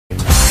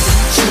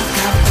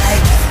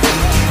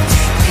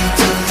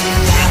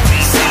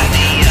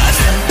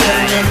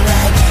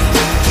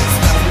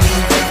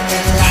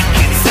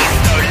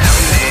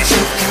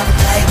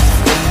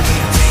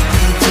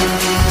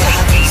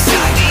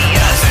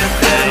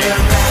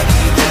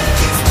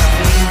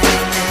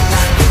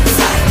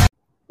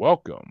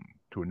Welcome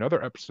to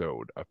another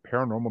episode of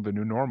Paranormal the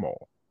New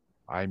Normal.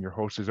 I am your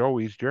host, as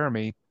always,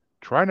 Jeremy,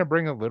 trying to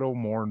bring a little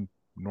more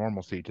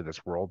normalcy to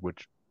this world,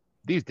 which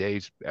these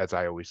days, as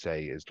I always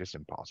say, is just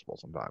impossible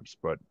sometimes.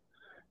 But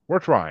we're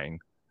trying.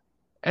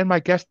 And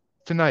my guest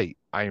tonight,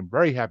 I am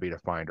very happy to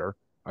find her.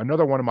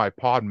 Another one of my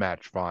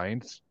Podmatch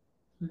finds,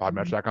 Mhm.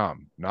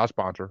 podmatch.com, not a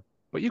sponsor,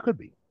 but you could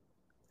be.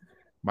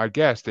 My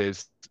guest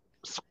is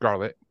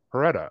Scarlet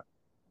Poretta,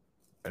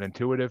 an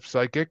intuitive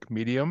psychic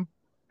medium,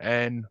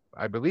 and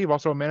I believe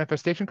also a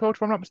manifestation coach,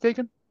 if I'm not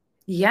mistaken.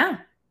 Yeah,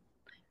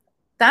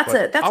 that's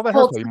But a I'll let her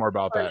whole tell you topic more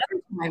about for that.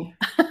 another time.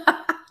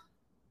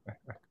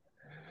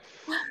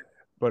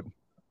 But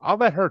I'll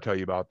let her tell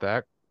you about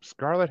that.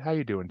 Scarlett, how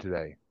you doing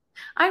today?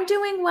 I'm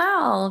doing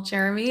well,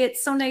 Jeremy.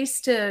 It's so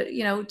nice to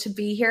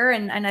be here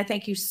and I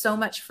thank you so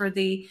much for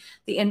the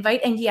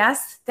invite. And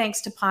yes, thanks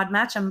to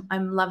Podmatch,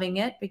 I'm loving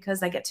it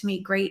because I get to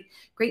meet great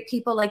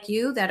people like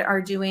you that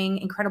are doing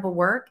incredible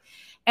work.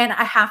 And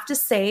I have to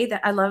say that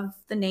I love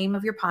the name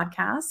of your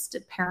podcast,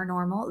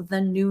 Paranormal,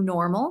 the New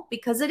Normal,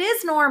 because it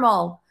is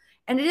normal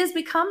and it has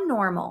become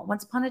normal.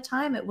 Once upon a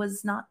time, it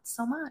was not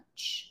so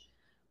much,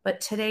 but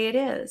today it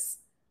is.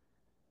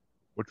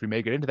 Which we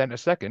may get into that in a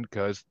second,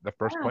 because the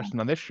first question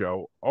on this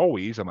show,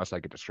 always, unless I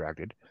get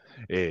distracted,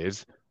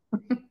 is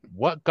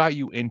what got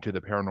you into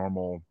the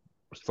paranormal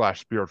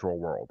slash spiritual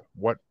world?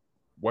 What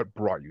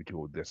brought you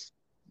to this?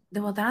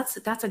 Well,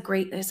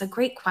 it's a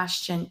great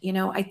question.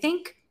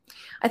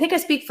 I think I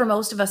speak for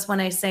most of us when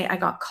I say I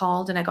got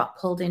called and I got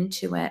pulled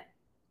into it.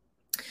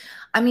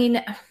 I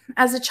mean,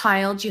 as a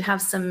child, you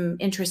have some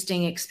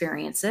interesting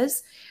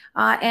experiences,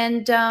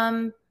 and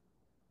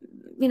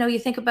you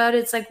think about it,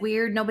 it's like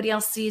weird. Nobody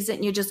else sees it,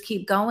 and you just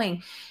keep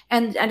going.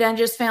 And I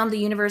just found the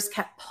universe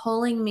kept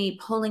pulling me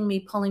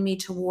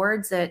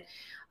towards it.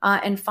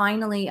 And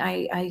finally,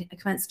 I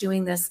commenced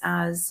doing this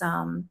as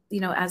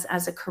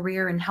a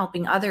career and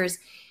helping others.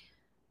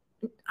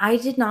 I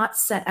did not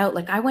set out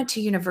like I went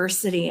to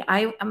university.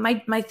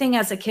 My thing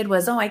as a kid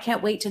was, oh, I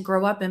can't wait to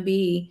grow up and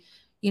be,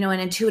 an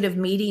intuitive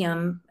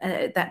medium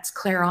that's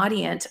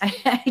clairaudient.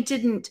 I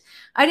didn't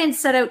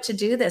set out to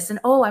do this. And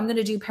oh, I'm going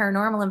to do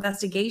paranormal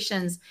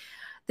investigations.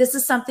 This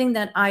is something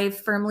that I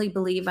firmly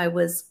believe I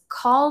was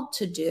called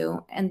to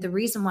do. And the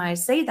reason why I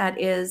say that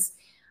is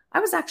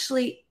I was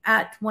actually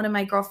at one of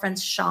my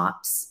girlfriend's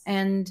shops,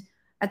 and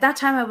at that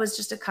time I was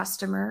just a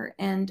customer,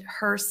 and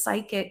her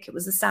psychic, it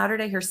was a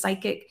Saturday, her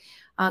psychic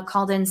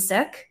called in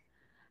sick.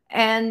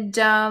 And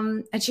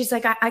she's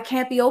like, I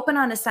can't be open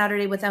on a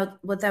Saturday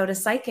without a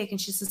psychic. And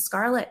she says,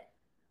 Scarlet,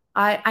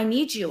 I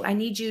need you. I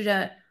need you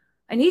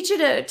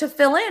to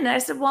fill in. And I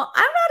said, well,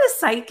 I'm not a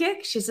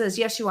psychic. She says,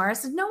 yes, you are. I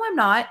said, no, I'm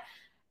not.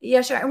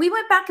 Yes, you are. And we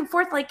went back and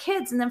forth like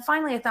kids. And then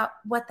finally I thought,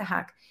 what the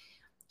heck?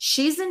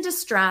 She's in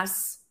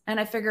distress. And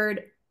I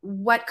figured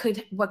what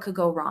could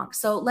go wrong.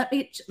 So let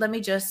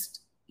me just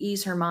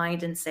ease her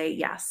mind and say,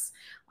 yes,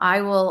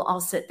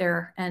 I'll sit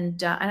there.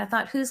 And I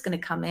thought, who's going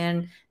to come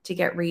in to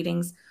get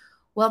readings?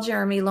 Well,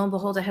 Jeremy, lo and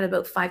behold, I had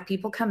about 5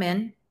 people come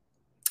in.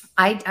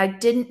 I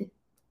didn't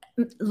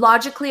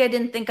logically, I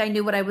didn't think I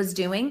knew what I was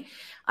doing.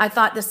 I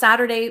thought the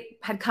Saturday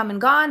had come and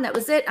gone. That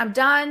was it. I'm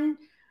done.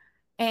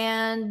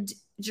 And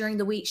during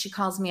the week, she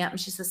calls me up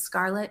and she says,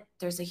 Scarlet,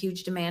 there's a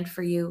huge demand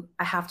for you.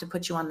 I have to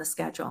put you on the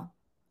schedule.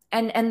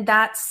 And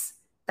that's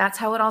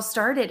how it all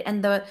started.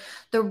 And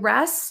the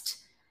rest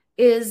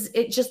is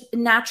it just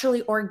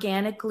naturally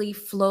organically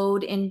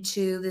flowed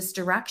into this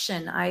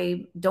direction.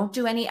 I don't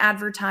do any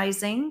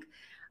advertising,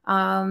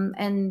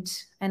 and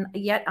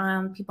yet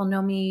people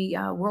know me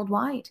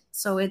worldwide.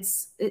 So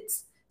it's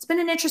been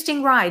an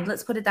interesting ride.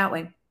 Let's put it that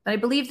way. But I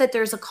believe that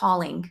there's a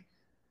calling.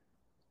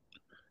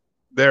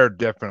 There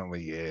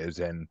definitely is,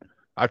 and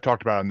I've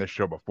talked about it on this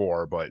show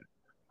before, but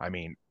I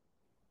mean,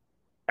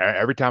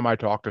 every time I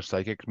talk to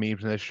psychic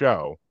memes in this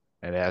show,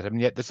 and it hasn't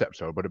yet this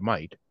episode, but it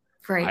might,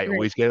 Right, I right,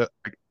 always get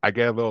a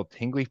little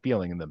tingly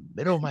feeling in the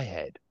middle of my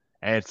head,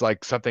 and it's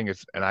like something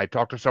is. And I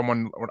talked to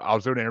someone when I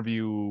was doing an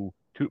interview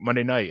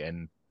Monday night,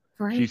 and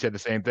she right. said the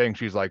same thing.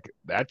 She's like,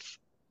 that's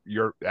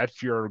your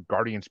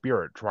guardian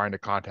spirit trying to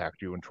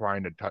contact you and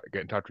trying to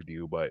get in touch with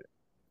you, but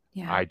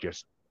Yeah. I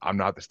just I'm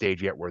not at the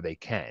stage yet where they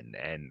can,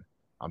 and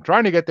I'm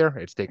trying to get there.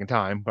 It's taking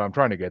time, but I'm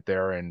trying to get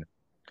there, and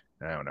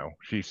I don't know.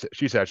 She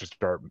said I should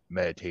start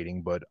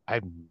meditating, but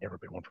I've never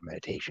been one for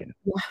meditation.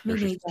 Yeah, me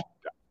There's just neither.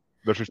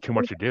 there's just too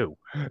much to do.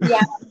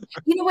 Yeah.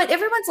 You know what?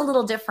 Everyone's a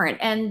little different.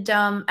 And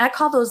I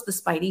call those the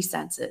spidey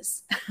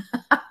senses.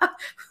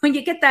 When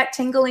you get that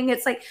tingling,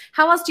 it's like,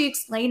 how else do you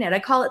explain it? I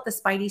call it the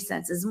spidey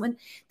senses. And when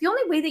the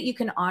only way that you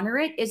can honor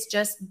it is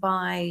just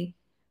by,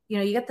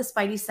 you get the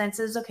spidey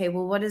senses. Okay,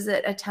 well, what is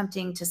it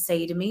attempting to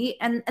say to me?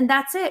 And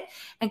that's it.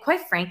 And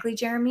quite frankly,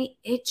 Jeremy,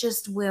 it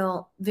just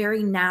will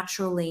very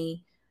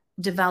naturally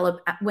develop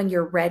when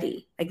you're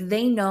ready. Like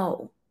they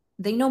know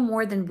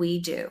more than we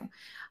do.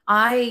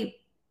 I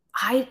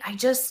I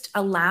just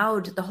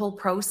allowed the whole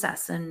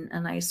process, and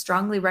I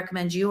strongly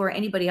recommend you or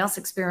anybody else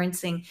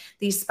experiencing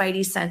these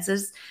spidey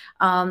senses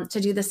to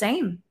do the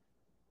same.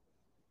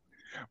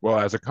 Well,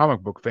 as a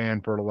comic book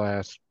fan for the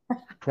last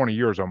 20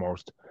 years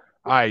almost,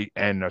 I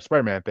and a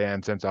Spider-Man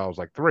fan since I was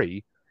like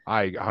 3.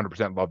 I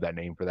 100% love that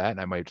name for that, and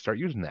I might start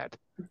using that.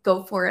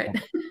 Go for it.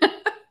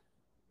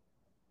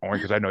 Only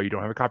because I know you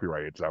don't have it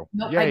copyrighted, so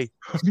No, I yay.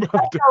 no,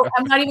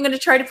 I'm not even going to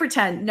try to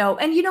pretend. No.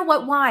 And you know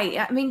what?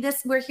 Why? I mean,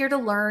 we're here to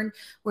learn.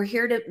 We're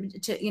here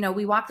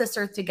we walk this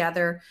earth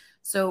together.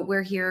 So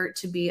we're here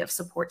to be of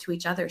support to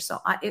each other. So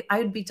I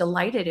would be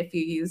delighted if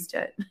you used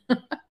it.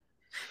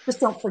 Just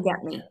don't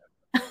forget me.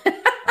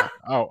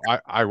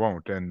 I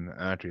won't. And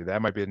actually,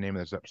 that might be the name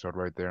of this episode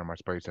right there. My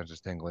spidey sense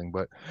is tingling,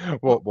 but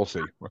Oh, we'll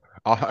see.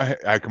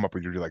 I come up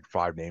with usually like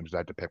 5 names I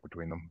had to pick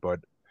between them. But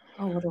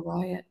oh, what a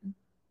riot.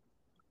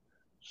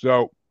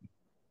 so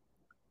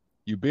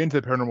you've been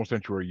to the paranormal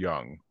since you were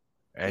young,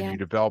 and Yeah. you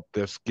developed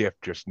this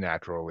gift just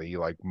naturally,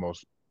 like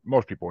most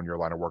people in your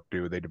line of work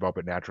do. They develop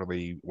it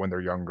naturally when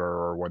they're younger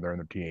or when they're in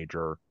their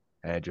teenager,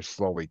 and it just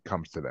slowly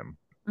comes to them.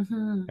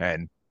 Hmm.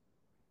 And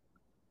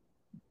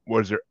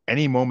was there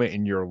any moment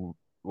in your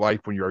life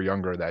when you were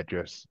younger that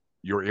just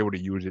you were able to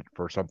use it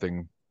for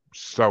something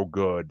so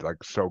good,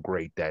 like so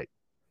great that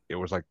it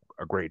was like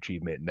a great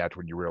achievement, and that's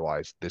when you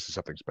realized this is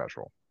something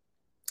special?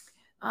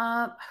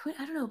 I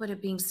don't know about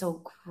it being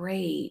so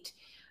great,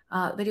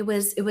 but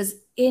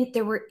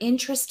there were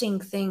interesting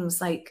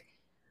things like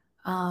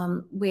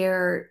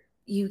where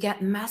you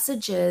get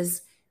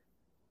messages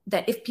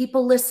that if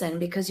people listen,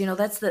 because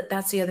that's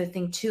the other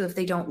thing too. If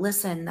they don't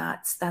listen,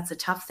 that's a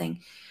tough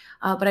thing.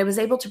 But I was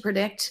able to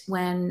predict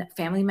when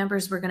family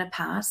members were going to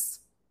pass,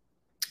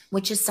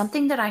 which is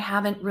something that I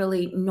haven't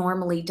really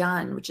normally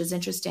done, which is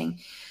interesting.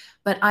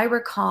 But I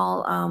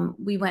recall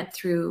we went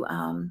through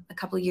a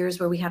couple of years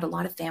where we had a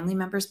lot of family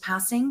members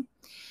passing.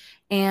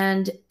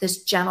 And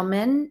this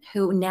gentleman,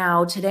 who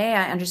now today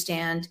I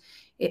understand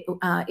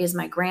is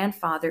my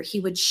grandfather, he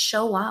would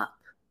show up.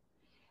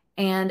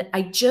 And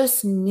I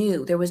just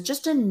knew, there was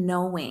just a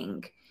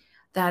knowing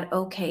that,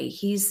 okay,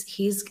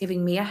 he's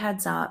giving me a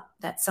heads up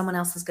that someone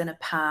else is going to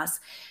pass.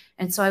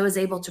 And so I was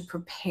able to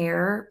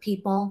prepare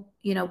people,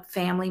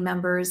 family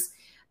members,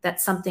 that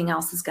something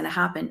else is going to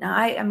happen. Now,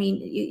 I mean,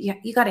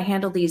 you got to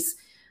handle these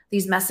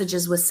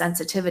messages with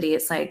sensitivity.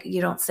 It's like, you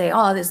don't say,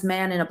 oh, this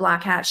man in a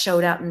black hat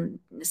showed up and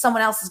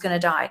someone else is going to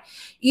die.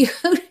 You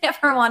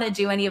never want to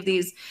do any of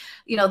these,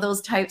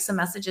 those types of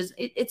messages.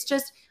 It's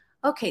just,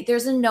 okay,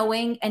 there's a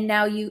knowing, and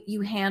now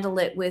you handle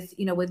it with,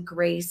 with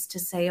grace, to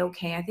say,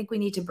 okay, I think we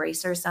need to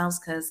brace ourselves,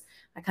 because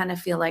I kind of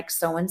feel like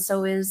so and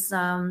so is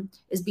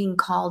being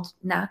called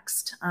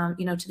next,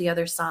 to the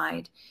other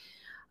side.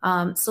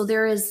 So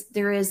there is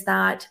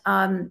that.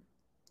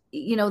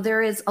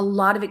 There is a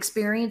lot of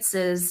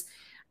experiences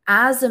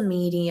as a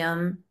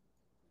medium,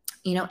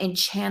 in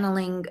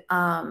channeling,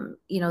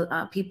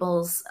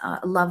 people's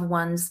loved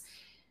ones.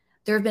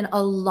 There have been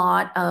a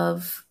lot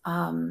of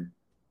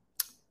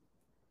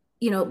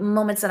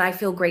moments that I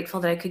feel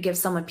grateful that I could give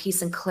someone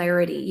peace and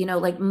clarity,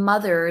 like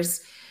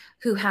mothers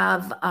who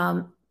have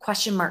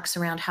question marks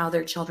around how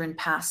their children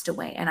passed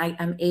away. And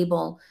I'm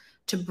able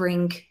to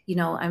bring,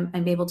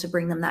 I'm able to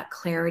bring them that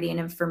clarity and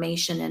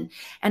information.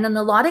 And in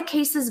a lot of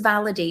cases,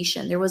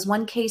 validation. There was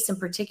one case in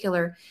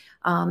particular,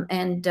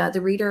 and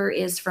the reader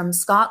is from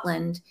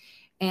Scotland,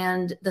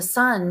 and the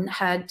son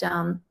had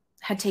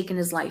taken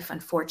his life,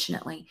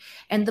 unfortunately.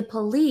 And the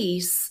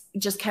police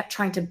just kept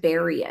trying to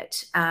bury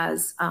it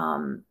as,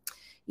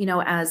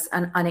 as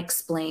an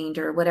unexplained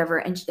or whatever.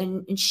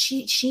 And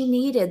she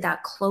needed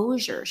that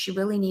closure. She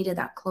really needed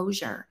that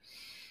closure.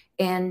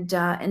 And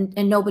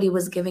nobody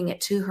was giving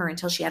it to her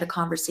until she had a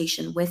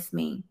conversation with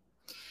me.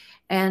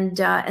 And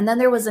then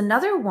there was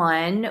another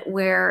one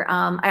where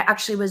I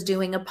actually was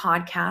doing a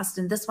podcast,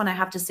 and this one I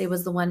have to say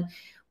was one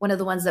of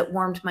the ones that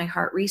warmed my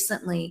heart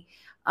recently.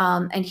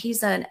 And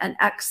he's an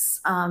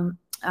ex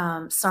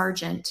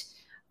sergeant,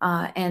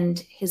 and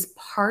his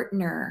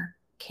partner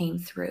came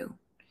through,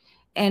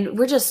 and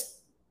we're just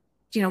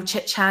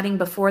chit chatting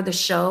before the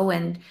show,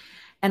 and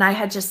I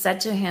had just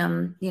said to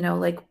him,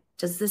 like,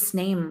 does this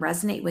name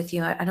resonate with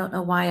you? I don't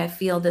know why I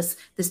feel this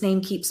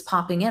name keeps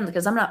popping in,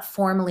 because I'm not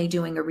formally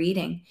doing a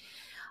reading.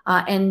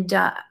 And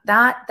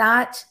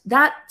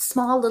that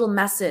small little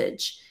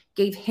message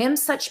gave him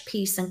such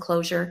peace and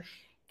closure,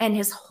 and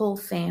his whole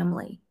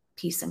family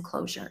peace and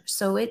closure.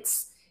 So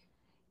it's,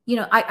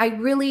 I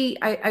really,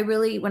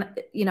 when,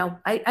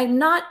 I'm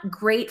not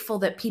grateful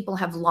that people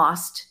have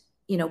lost,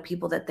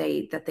 people that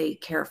they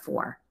care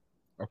for.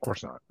 Of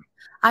course not.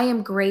 I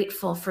am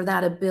grateful for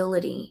that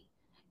ability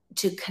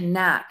to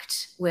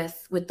connect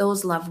with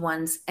those loved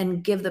ones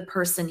and give the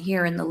person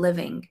here in the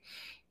living,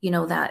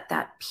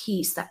 that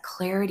peace, that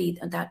clarity,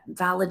 that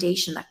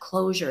validation, that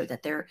closure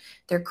that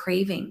they're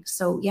craving.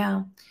 So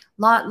yeah,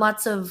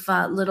 lots of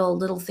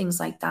little things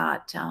like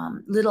that,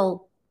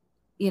 little,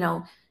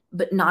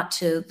 but not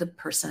to the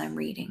person I'm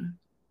reading.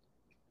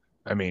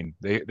 I mean,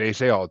 they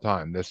say all the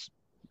time, this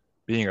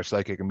being a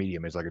psychic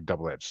medium is like a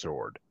double-edged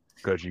sword,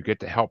 because you get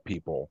to help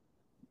people,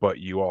 but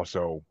you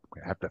also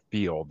have to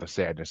feel the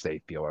sadness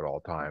they feel at all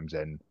times.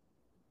 And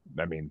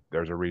I mean,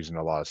 there's a reason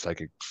a lot of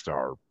psychics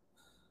are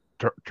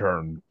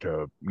turn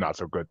to not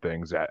so good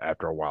things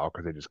after a while,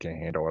 because they just can't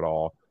handle it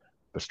all.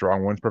 the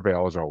strong ones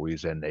prevail as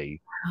always, and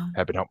they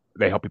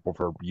help people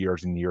for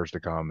years and years to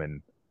come.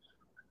 And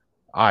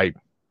I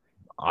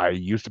I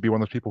used to be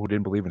one of those people who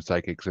didn't believe in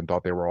psychics and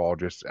thought they were all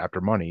just after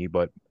money,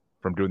 but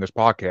from doing this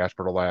podcast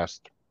for the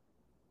last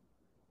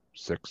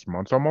 6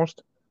 months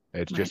almost,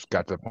 it's Right. just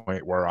got to the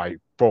point where I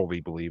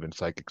fully believe in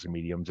psychics and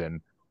mediums,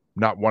 and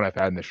not one I've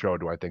had in the show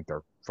do I think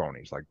they're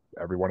phonies. Like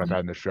everyone I've Right.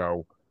 had in the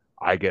show,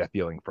 I get a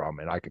feeling from,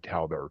 and I could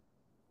tell they're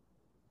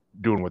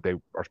doing what they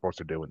are supposed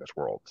to do in this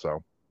world.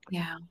 So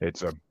Yeah.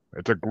 it's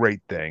a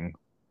great thing.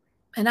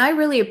 And I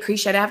really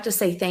appreciate, I have to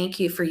say thank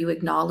you for you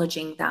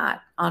acknowledging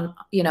that on,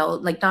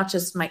 like not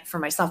just for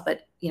myself,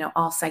 but,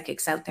 all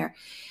psychics out there,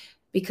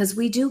 because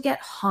we do get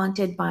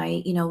haunted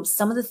by,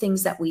 some of the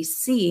things that we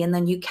see. And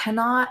then you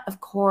cannot, of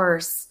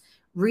course,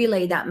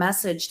 relay that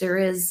message.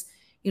 There's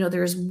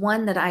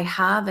one that I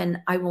have,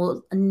 and I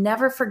will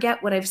never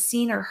forget what I've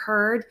seen or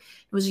heard.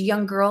 It was a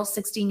young girl,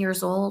 16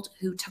 years old,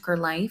 who took her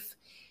life.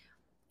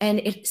 And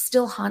it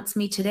still haunts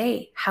me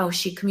today, how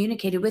she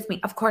communicated with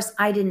me. Of course,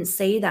 I didn't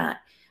say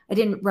that. I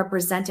didn't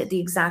represent it the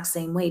exact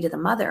same way to the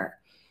mother.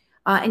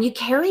 And you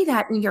carry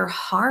that in your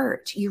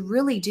heart. You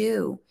really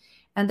do.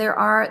 And there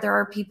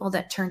are people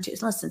that turn to,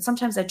 listen,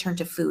 sometimes I turn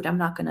to food. I'm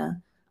not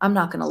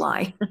gonna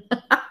lie.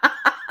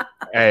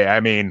 Hey, I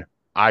mean,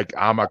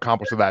 I'm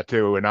accomplished with that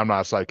too, and I'm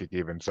not psychic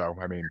even. So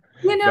I mean,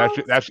 You know,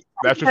 that's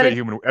sometimes you just a gotta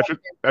human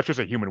that's just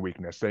a human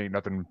weakness. There ain't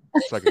nothing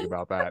psychic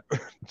about that.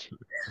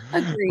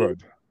 agree. But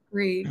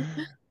Agree.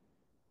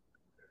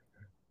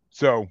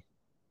 so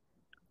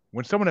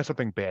when someone has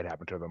something bad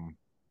happen to them,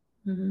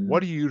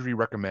 what Mhm. do you usually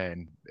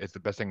recommend is the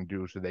best thing to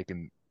do so they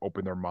can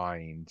open their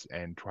minds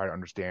and try to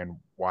understand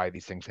why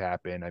these things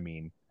happen? I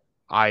mean,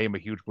 I am a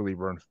huge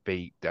believer in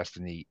fate,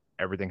 destiny.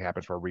 Everything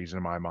happens for a reason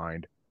in my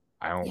mind.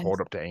 I don't hold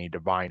Yes. up to any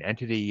divine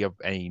entity of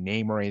any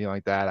name or anything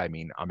like that. I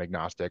mean, I'm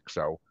agnostic,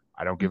 so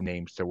I don't give Mhm.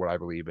 names to what I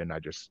believe in. I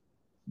just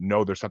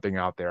know there's something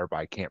out there, but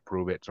I can't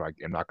prove it, so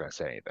I'm not going to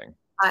say anything.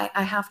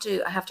 I have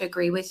to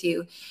agree with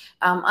you.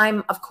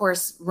 I'm of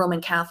course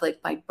Roman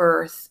Catholic by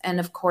birth, and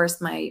of course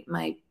I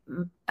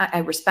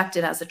respect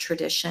it as a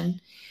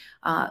tradition.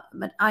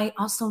 But I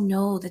also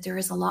know that there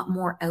is a lot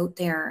more out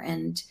there,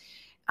 and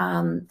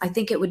I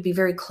think it would be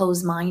very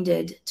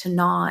close-minded to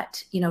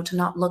not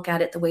look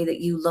at it the way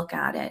that you look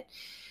at it.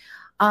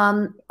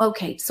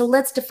 Okay, so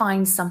let's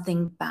define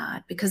something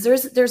bad, because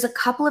there's a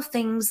couple of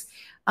things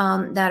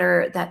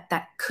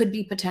that could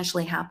be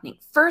potentially happening.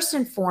 First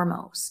and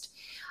foremost,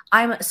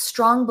 I'm a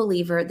strong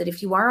believer that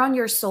if you are on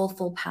your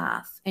soulful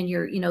path, and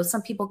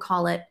some people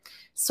call it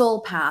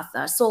soul path,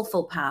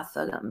 soulful path,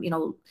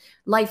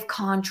 life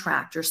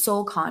contract or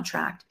soul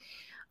contract,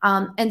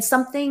 and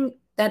something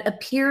that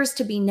appears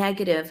to be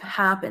negative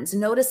happens.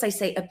 Notice I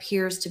say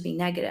appears to be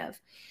negative.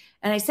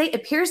 And I say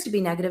appears to be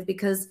negative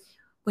because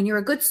when you're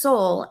a good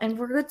soul, and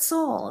we're good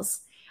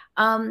souls,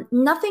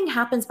 nothing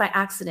happens by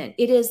accident.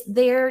 It is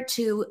there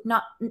to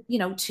not,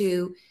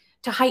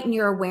 to heighten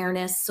your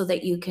awareness so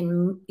that you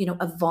can,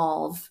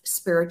 evolve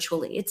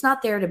spiritually. It's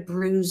not there to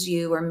bruise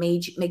you or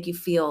make you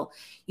feel,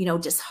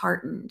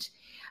 disheartened.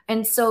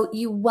 And so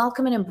you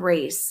welcome and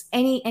embrace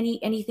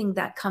anything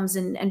that comes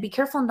in, and be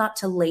careful not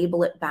to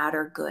label it bad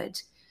or good,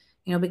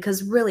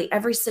 because really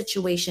every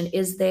situation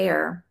is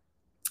there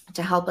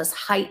to help us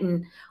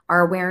heighten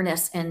our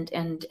awareness and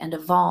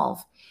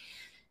evolve.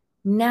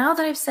 Now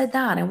that I've said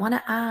that, I want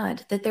to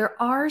add that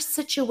there are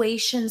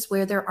situations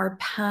where there are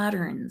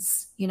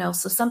patterns,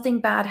 so something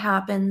bad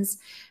happens,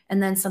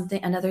 and then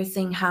another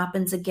thing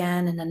happens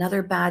again, and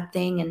another bad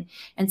thing,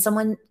 and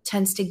someone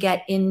tends to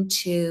get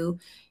into,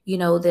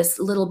 this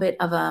little bit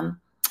of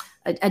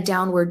a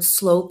downward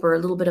slope, or a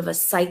little bit of a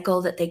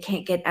cycle that they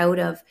can't get out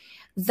of.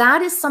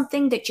 That is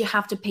something that you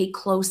have to pay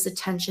close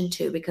attention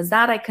to, because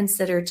that I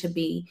consider to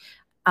be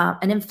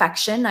an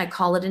infection. I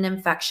call it an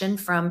infection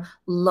from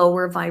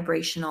lower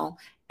vibrational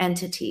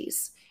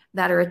entities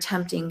that are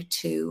attempting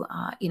to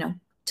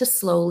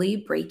slowly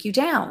break you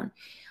down.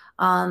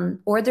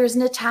 Or there's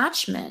an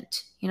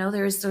attachment.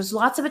 There's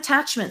lots of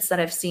attachments that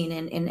I've seen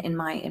in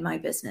my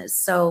business.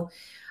 So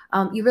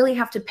you really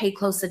have to pay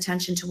close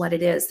attention to what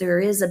it is. There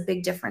is a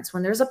big difference.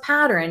 When there's a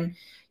pattern,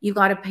 you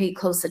got to pay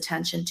close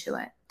attention to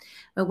it.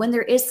 But when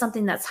there is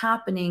something that's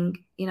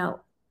happening,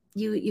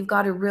 you've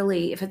got to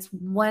really, if it's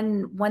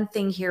one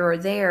thing here or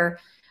there,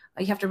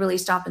 you have to really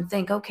stop and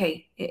think,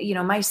 okay,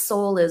 my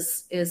soul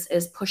is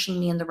pushing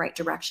me in the right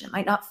direction. It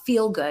might not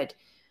feel good,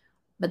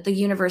 but the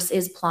universe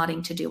is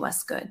plotting to do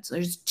us good. So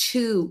there's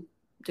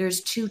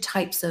two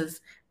types of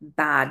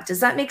bad.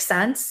 Does that make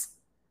sense?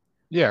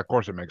 Yeah, of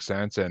course it makes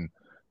sense. And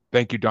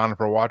thank you, Donna,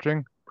 for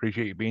watching.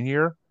 Appreciate you being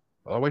here,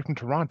 all the way from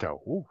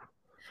Toronto. Ooh.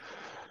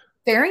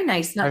 Very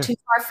nice. Not too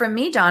far from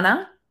me,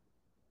 Donna.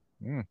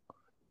 Mm,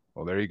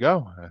 well, there you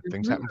go.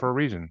 Things Mhm. happen for a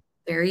reason.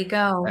 There you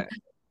go.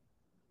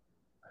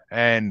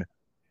 And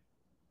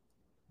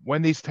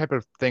when these type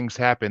of things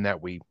happen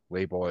that we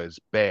label as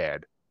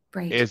bad,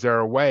 Right. is there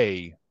a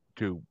way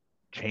to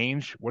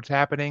change what's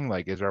happening?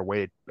 Like, is there a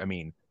way? I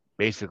mean,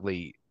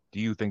 basically, do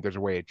you think there's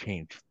a way to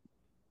change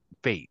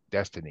fate,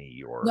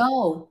 destiny, or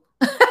No.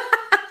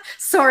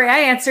 Sorry, I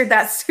answered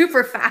that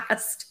super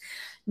fast.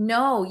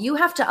 No, you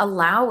have to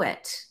allow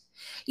it.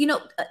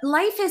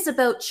 Life is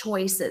about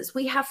choices.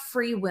 We have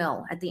free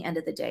will at the end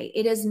of the day.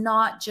 It is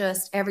not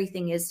just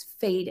everything is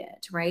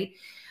fated, right?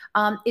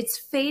 It's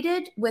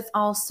fated with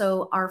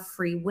also our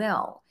free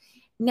will.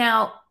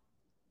 Now,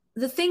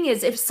 the thing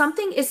is, if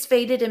something is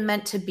fated and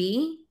meant to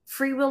be,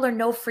 free will or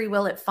no free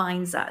will, it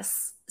finds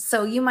us.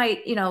 So you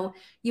might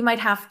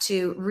have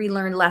to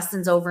relearn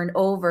lessons over and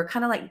over,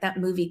 kind of like that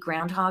movie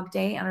Groundhog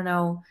Day. I don't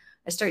know.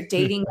 I start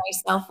dating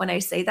myself when I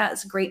say that.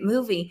 It's a great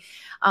movie.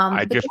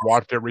 I But just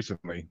watched it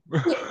recently.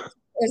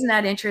 isn't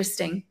that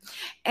interesting?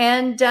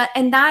 And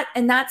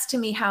that's to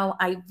me how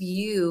I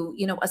view,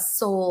 a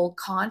soul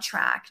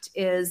contract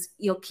is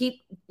you'll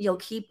keep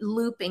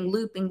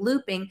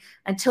looping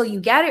until you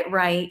get it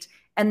right,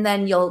 and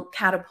then you'll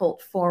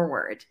catapult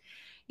forward.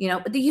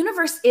 But the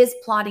universe is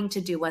plotting to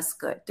do us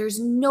good.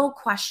 There's no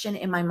question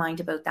in my mind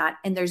about that.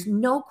 And there's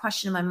no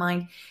question in my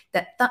mind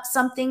that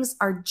some things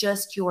are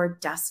just your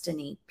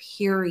destiny,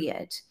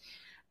 period.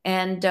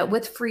 And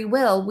with free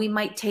will, we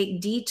might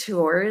take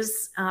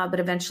detours,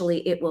 but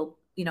eventually it'll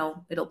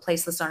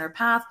place us on our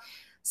path.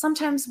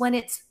 Sometimes when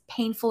it's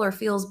painful or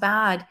feels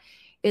bad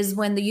is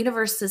when the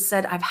universe has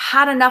said, I've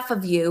had enough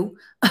of you.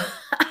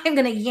 I'm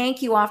going to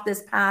yank you off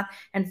this path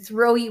and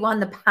throw you on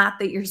the path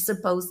that you're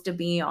supposed to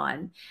be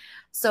on.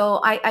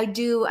 So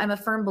I'm a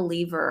firm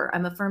believer.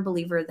 I'm a firm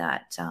believer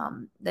that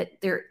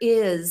that there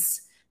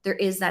is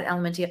that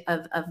element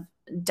of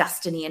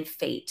destiny and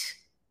fate.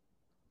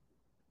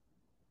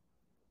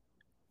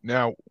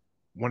 Now,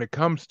 when it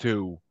comes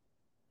to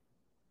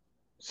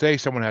say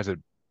someone has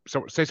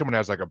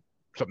like a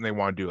something they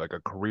want to do, like a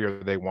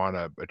career they want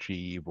to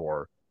achieve,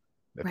 or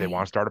if they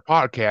want Right. to start a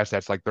podcast,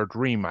 that's like their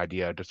dream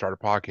idea to start a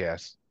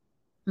podcast.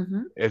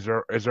 Mm-hmm. Is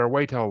there a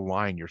way to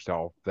align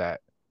yourself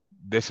that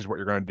this is what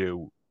you're going to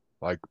do?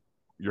 Like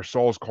your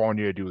soul's calling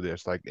you to do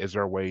this. Like, is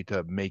there a way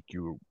to make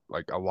you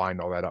like align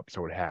all that up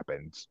so it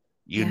happens,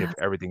 even if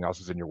Yeah. everything else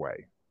is in your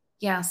way?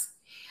 Yes.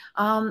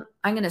 I'm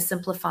going to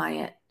simplify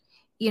it,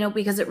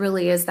 because it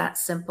really is that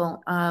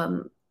simple.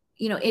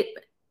 It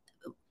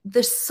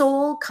the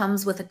soul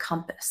comes with a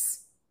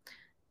compass,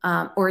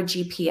 or a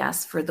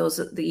GPS for those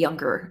the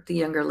younger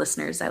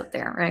listeners out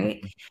there,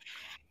 right?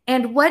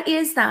 And what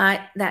is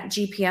that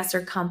GPS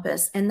or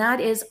compass? And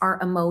that is our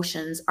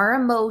emotions. Our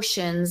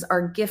emotions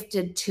are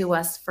gifted to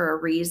us for a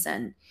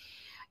reason.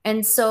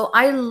 And so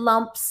I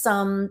lump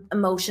some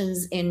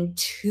emotions in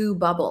two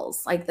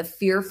bubbles, like the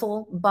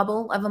fearful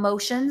bubble of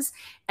emotions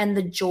and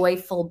the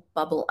joyful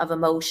bubble of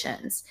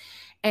emotions.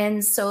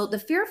 And so the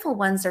fearful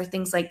ones are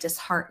things like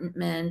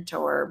disheartenment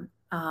or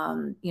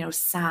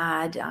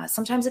sad.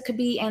 Sometimes it could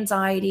be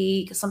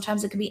anxiety.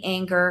 Sometimes it could be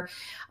anger,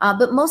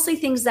 but mostly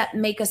things that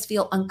make us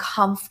feel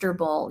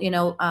uncomfortable.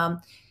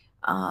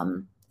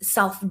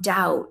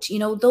 Self-doubt,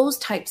 those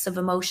types of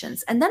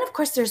emotions. And then, of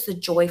course, there's the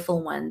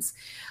joyful ones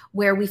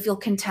where we feel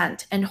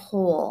content and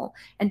whole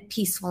and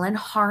peaceful and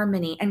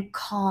harmony and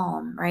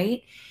calm,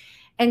 right?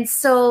 And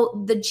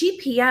so the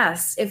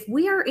GPS, if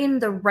we are in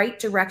the right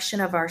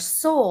direction of our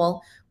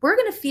soul, we're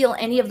going to feel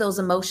any of those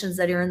emotions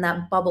that are in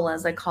that bubble,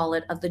 as I call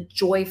it, of the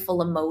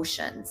joyful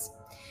emotions.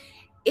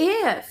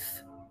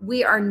 If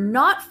we are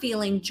not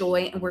feeling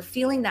joy and we're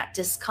feeling that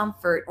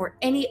discomfort or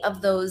any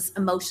of those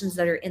emotions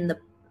that are in the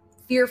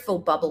fearful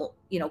bubble,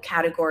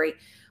 category,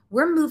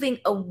 we're moving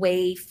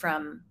away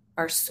from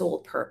our soul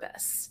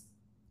purpose.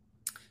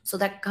 So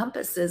that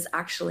compass is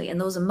actually,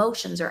 and those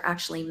emotions are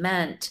actually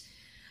meant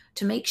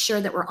to make sure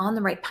that we're on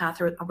the right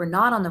path or we're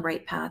not on the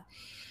right path.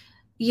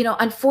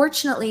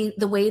 Unfortunately,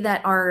 the way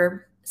that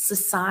our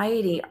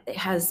society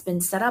has been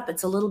set up,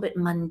 it's a little bit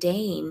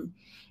mundane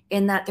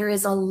in that there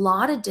is a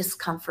lot of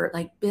discomfort,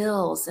 like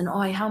bills and,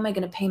 oh, how am I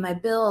going to pay my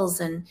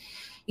bills? And,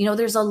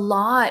 there's a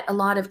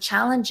lot of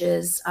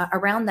challenges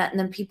around that. And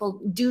then people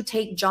do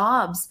take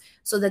jobs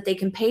so that they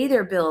can pay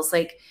their bills.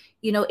 Like,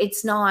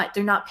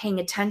 they're not paying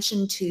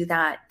attention to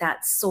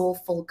that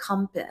soulful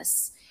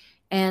compass.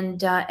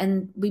 And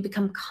we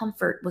become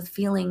comfortable with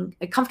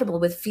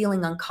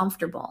feeling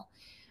uncomfortable,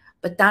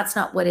 but that's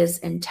not what is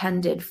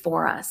intended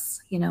for us.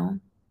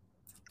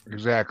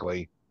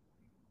 Exactly.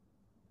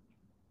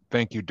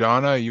 Thank you,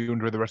 Donna. You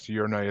enjoy the rest of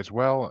your night as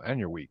well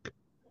and your week.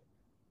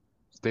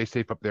 Stay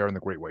safe up there in the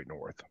Great White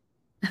North.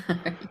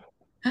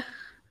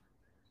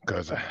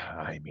 Because,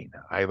 I mean,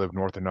 I live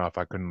north enough.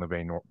 I couldn't live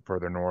any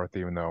further north,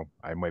 even though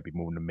I might be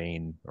moving to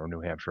Maine or New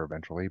Hampshire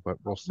eventually, but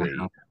we'll see.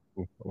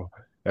 Wow.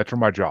 That's where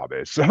my job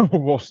is, so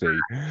we'll see.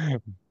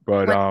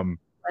 But, One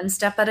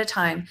step at a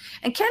time.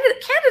 And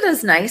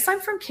Canada's nice. I'm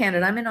from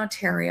Canada. I'm in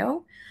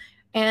Ontario,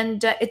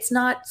 and it's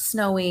not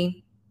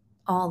snowy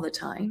all the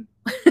time.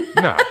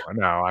 no,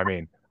 I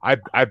mean,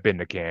 I've been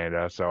to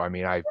Canada, so I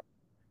mean, I've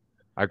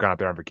gone up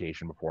there on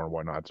vacation before and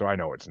whatnot, so I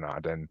know it's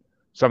not. And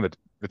some of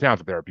the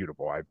towns up there are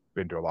beautiful. I've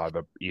been to a lot of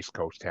the East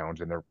Coast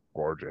towns, and they're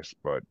gorgeous,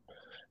 but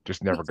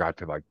just never got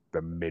to like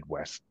the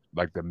Midwest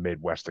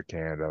of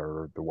Canada,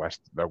 or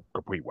the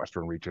complete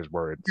western reaches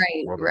where it's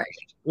Right, wilderness.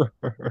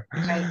 right,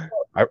 right.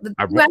 I The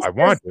US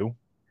want to.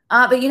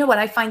 But you know what?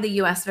 I find the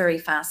US very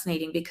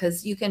fascinating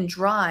because you can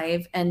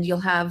drive and you'll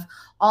have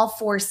all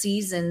four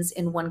seasons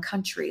in one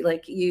country.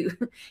 Like you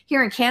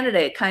here in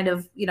Canada, it kind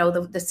of,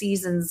 the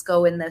seasons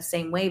go in the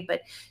same way,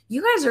 but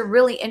you guys are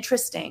really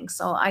interesting.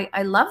 So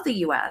I love the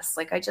US.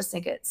 Like I just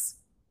think it's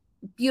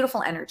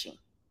beautiful energy.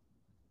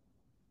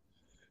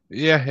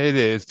 Yeah, it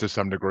is to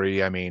some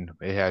degree. I mean,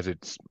 it has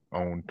its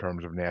own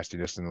terms of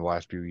nastiness in the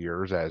last few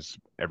years, as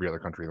every other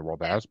country in the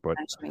world has. But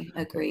Actually,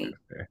 agree.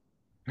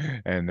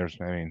 and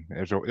I mean,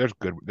 there's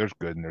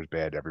good and there's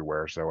bad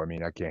everywhere. So I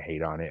mean, I can't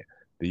hate on it.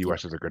 The Yeah,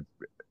 U.S. is a good,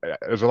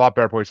 there's a lot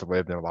better place to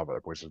live than a lot of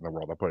other places in the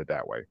world. I'll put it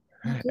that way.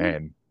 agree.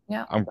 And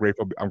Yeah. I'm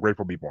grateful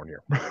to be born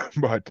here.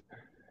 But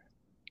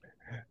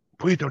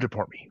please don't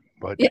deport me.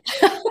 But Yeah.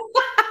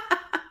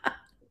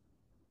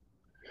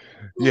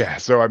 yeah,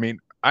 so I mean,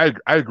 I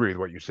agree with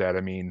what you said.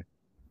 I mean,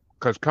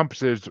 because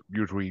compasses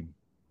usually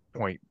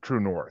point true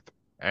north,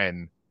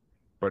 and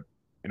but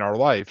in our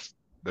lives,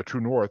 the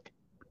true north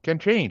can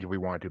change if we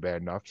want to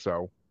bad enough.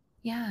 So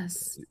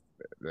Yes,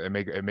 it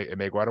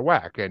may go out of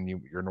whack, and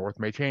your north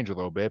may change a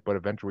little bit, but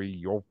eventually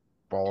you'll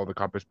follow the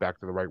compass back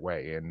to the right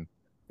way, and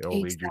it'll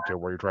lead you to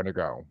where you're trying to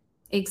go.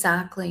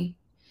 exactly.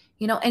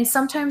 And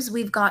sometimes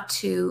we've got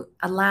to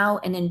allow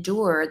and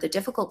endure the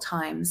difficult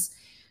times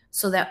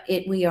so that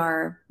we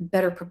are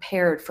better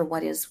prepared for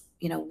what is,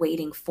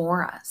 waiting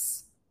for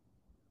us.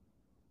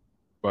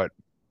 But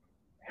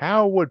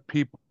how would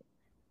people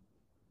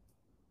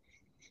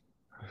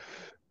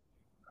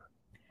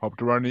hope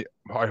to run?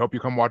 I hope you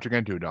come watch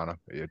again too, Donna.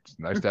 It's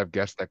nice to have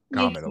guests that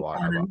Thank comment a you, lot.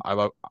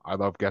 John. I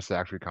love guests that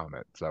actually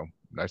comment. So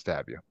nice to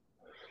have you,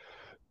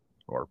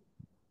 or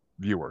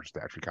viewers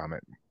to actually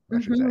comment, I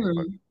should say.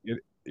 But Hmm.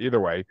 either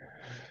way,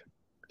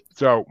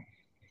 so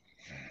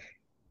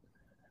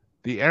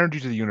the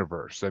energies of the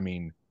universe. I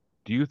mean,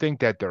 do you think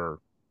that they're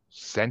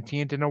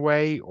sentient in a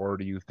way, or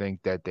do you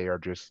think that they are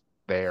just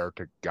there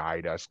to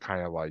guide us,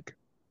 kind of like,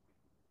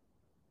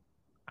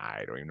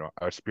 I don't even know,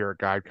 a spirit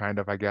guide, kind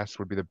of, I guess,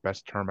 would be the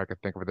best term I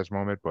could think of at this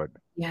moment. But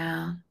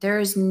Yeah, there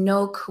is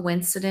no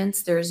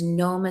coincidence. There is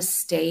no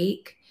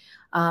mistake.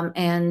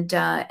 And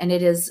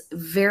it is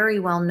very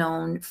well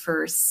known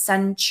for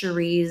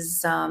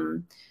centuries.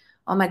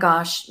 Oh my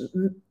gosh,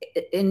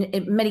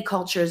 in many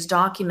cultures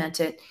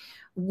documented,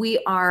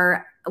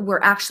 we're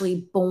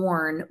actually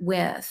born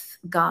with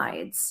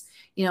guides.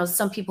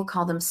 Some people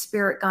call them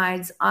spirit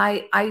guides.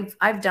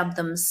 I've dubbed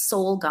them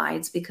soul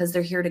guides because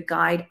they're here to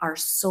guide our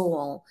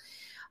soul.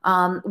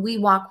 We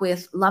walk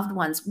with loved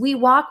ones. We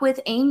walk with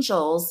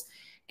angels,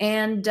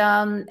 and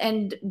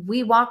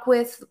we walk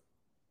with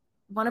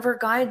one of our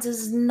guides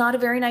is not a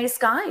very nice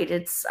guide.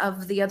 It's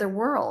of the other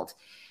world.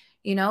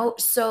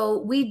 So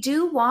we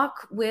do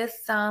walk with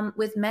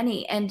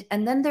many, and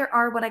then there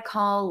are what I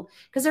call,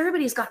 because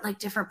everybody's got like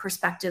different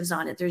perspectives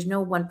on it. There's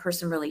no one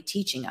person really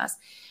teaching us,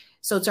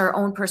 so it's our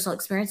own personal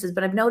experiences.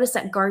 But I've noticed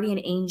that guardian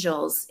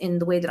angels, in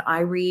the way that I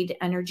read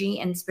energy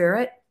and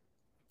spirit,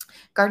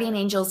 guardian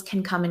angels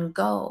can come and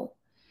go,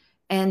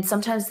 and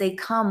sometimes they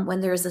come when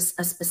there's a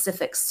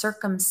specific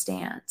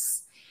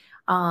circumstance,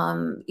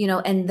 and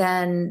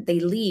then they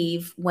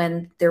leave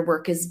when their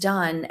work is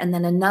done, and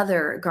then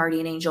another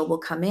guardian angel will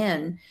come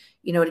in,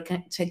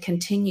 to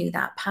continue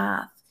that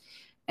path.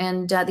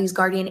 And these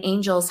guardian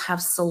angels have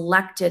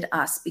selected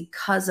us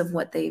because of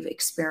what they've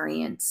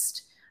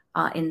experienced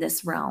in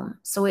this realm.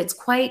 So it's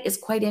quite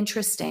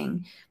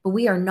interesting. But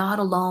we are not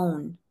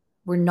alone.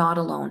 We're not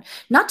alone.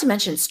 Not to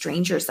mention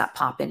strangers that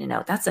pop in and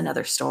out. That's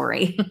another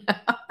story.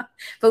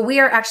 But we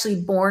are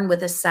actually born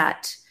with a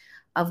set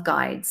of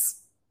guides.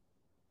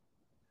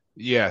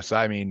 yes,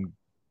 I mean,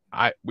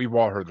 we've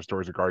all heard the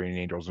stories of guardian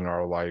angels in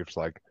our lives.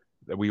 Like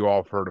we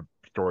all have heard of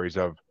stories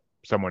of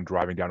someone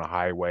driving down a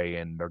highway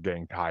and they're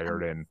getting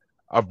tired, and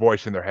a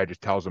voice in their head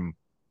just tells them,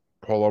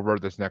 pull over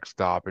at this next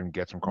stop and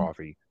get some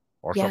coffee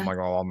or something Yeah. like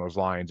along those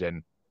lines.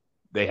 And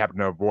they happen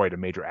to avoid a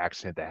major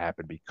accident that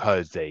happened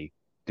because they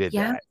did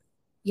Yeah. that.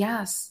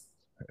 Yes.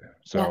 Yeah.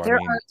 So, I There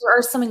mean, are there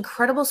are some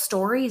incredible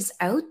stories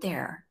out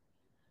there.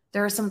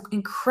 There are some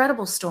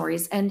incredible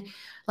stories. And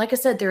like I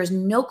said, there is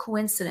no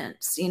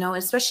coincidence,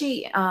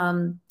 especially,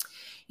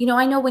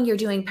 I know when you're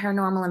doing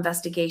paranormal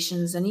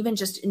investigations and even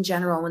just in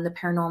general in the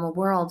paranormal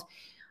world,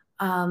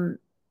 um,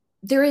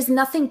 there is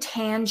nothing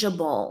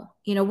tangible.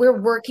 We're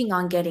working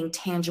on getting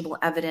tangible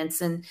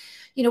evidence, and,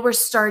 we're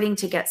starting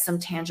to get some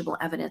tangible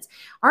evidence.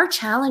 Our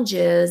challenge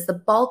is the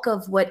bulk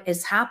of what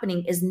is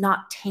happening is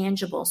not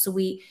tangible. So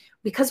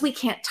because we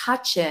can't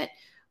touch it,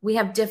 we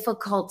have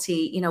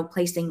difficulty,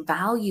 placing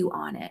value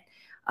on it.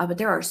 But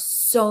there are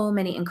so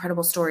many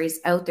incredible stories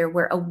out there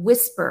where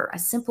a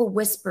simple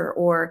whisper,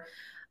 or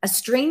a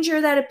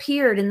stranger that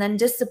appeared and then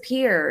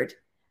disappeared,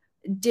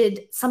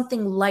 did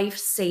something life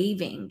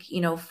saving,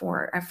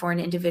 for an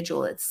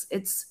individual.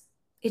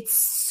 It's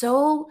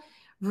so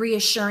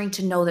reassuring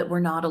to know that we're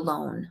not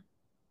alone.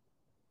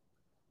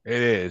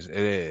 it is. It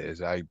is.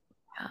 Yeah.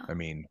 I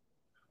mean,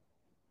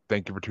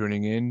 thank you for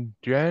tuning in,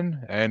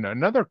 Jen, and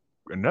another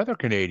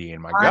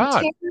Canadian. My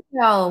God,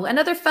 Ontario,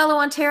 another fellow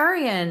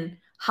Ontarian.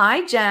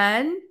 Hi,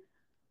 Jen.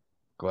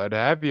 glad to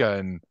have you.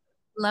 And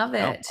Love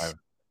No, it.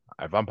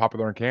 if I'm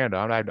popular in Canada,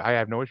 I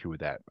have no issue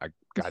with that. I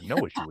got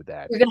no issue with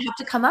that. You're gonna have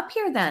to come up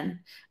here then.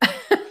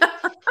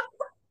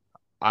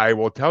 I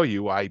will tell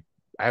you, I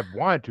have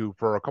wanted to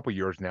for a couple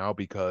years now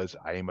because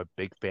I am a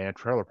big fan of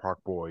Trailer Park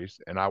Boys,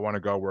 and I want to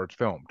go where it's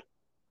filmed.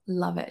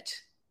 Love it.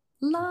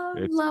 Love,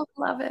 It's love,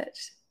 love it.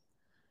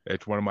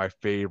 it's one of my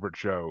favorite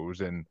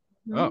shows, and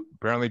oh, Mhm.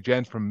 apparently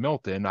Jen's from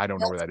Milton. I don't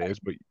know where that is,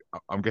 but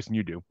I'm guessing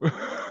you do.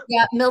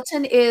 Yeah,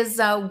 Milton is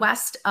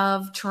west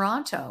of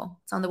Toronto.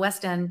 It's on the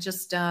west end,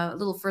 just a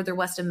little further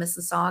west of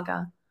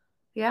Mississauga.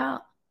 Yeah,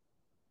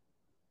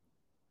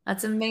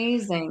 that's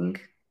amazing.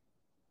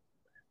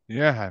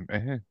 Yeah,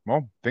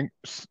 well, think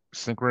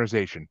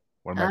synchronization,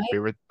 one of I my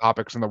favorite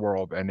topics in the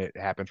world, and it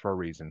happens for a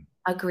reason.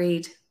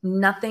 agreed.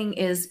 Nothing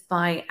is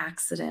by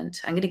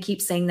accident. I'm going to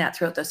keep saying that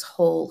throughout this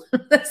whole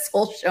this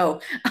whole show.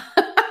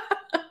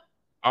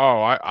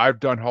 Oh, I've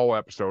done whole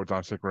episodes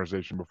on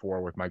synchronization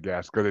before with my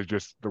guests because it's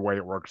just the way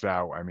it works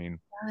out. I mean,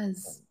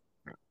 Yes.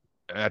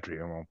 actually,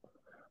 well,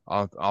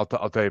 I'll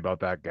tell you about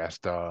that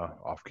guest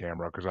off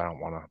camera because I don't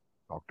want to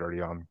talk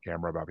dirty on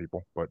camera about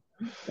people. But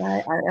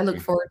I look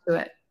forward to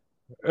it.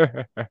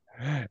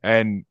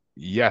 and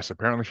yes,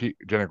 apparently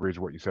Jen agrees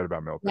with what you said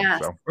about Milton.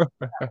 Yes. So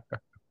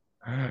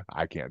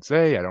I can't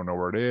say I don't know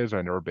where it is.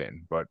 I've never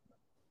been, but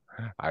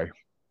I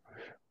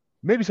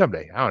maybe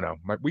someday. I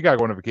don't know. We gotta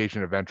go on a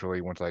vacation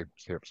eventually once I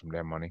save up some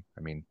damn money.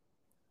 I mean,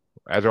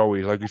 as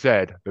always, like you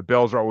said, the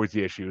bills are always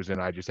the issues,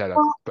 and I just had a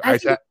Well, I I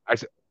think,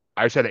 said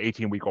I said an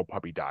 18-week-old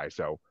puppy die,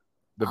 so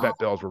the vet oh,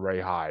 bills were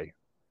very high.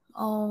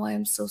 oh,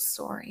 I'm so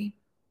sorry.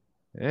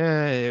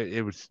 Yeah,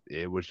 it was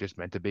just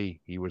meant to be.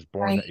 Right. He was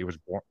born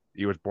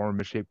with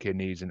misshaped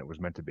kidneys, and it was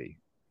meant to be.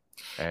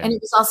 And it And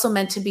was also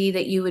meant to be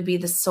that you would be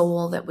the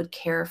soul that would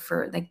care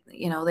for, like,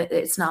 that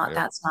it's not, yep,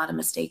 that's not a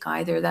mistake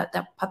either.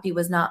 That puppy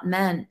was not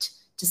meant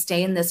to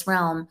stay in this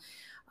realm.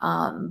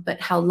 But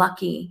how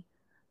lucky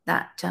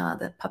that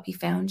that puppy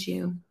found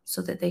you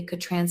so that they could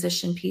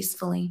transition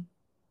peacefully.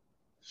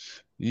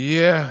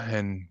 yeah,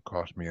 and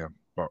cost me a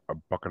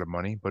bucket of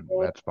money, but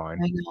that's fine.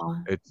 I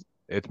know.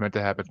 It's meant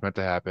to happen. It's meant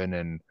to happen,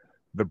 and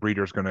the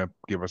breeder's gonna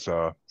give us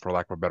a, for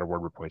lack of a better word,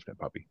 replacement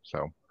puppy.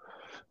 So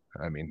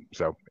I mean,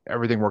 so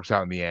everything works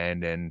out in the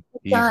end, and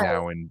It does.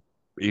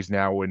 he's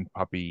now in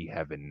puppy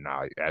heaven,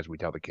 as we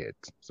tell the kids.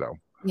 So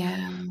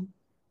Yeah.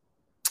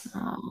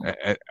 Oh.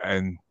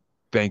 and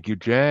thank you,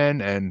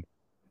 Jen, and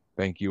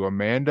thank you,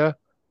 Amanda.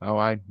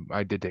 Oh,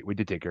 we did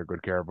take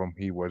good care of him.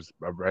 He was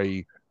a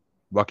very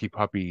lucky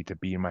puppy to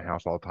be in my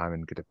house all the time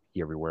and get to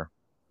pee everywhere.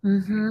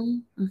 And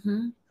Mm-hmm.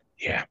 Mm-hmm.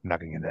 yeah, I'm not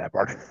gonna get into that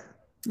part.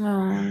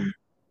 Oh.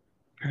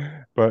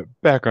 But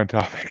back on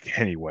topic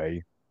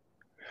anyway.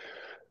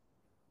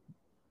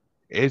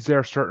 Is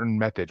there certain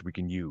methods we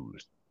can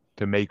use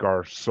to make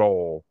our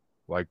soul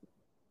like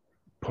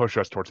push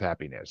us towards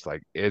happiness?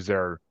 Like, is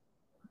there,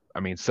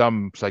 I mean,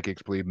 some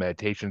psychics believe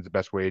meditation is the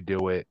best way to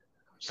do it.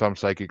 Some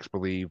psychics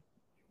believe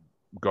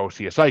go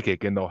see a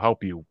psychic and they'll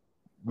help you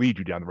lead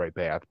you down the right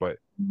path. But is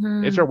there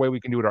Mm-hmm. a way we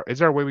can do it? Is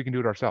there a way we can do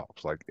it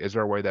ourselves? Like, is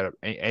there a way that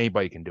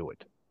anybody can do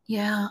it?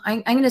 Yeah,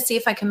 I'm going to see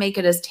if I can make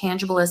it as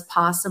tangible as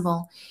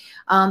possible.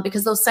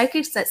 Because those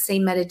psychics that say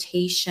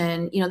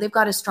meditation, they've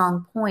got a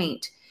strong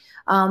point.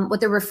 What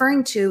they're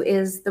referring to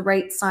is the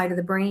right side of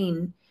the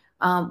brain,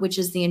 which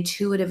is the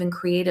intuitive and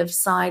creative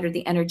side, or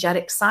the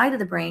energetic side of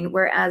the brain,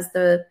 whereas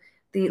the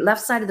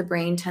left side of the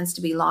brain tends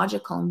to be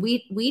logical. And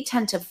we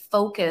tend to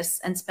focus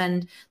and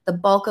spend the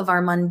bulk of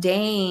our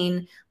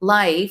mundane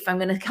life. I'm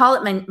going to call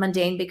it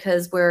mundane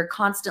because we're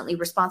constantly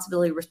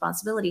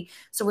responsibility.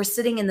 So we're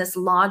sitting in this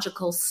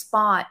logical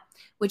spot,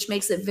 which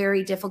makes it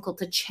very difficult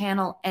to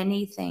channel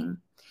anything.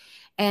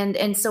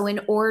 And so in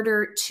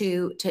order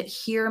to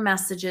hear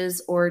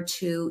messages, or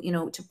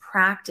to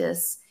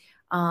practice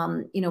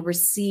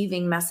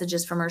receiving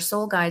messages from our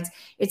soul guides,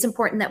 it's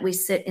important that we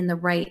sit in the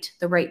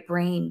right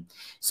brain.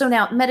 So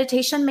now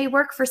meditation may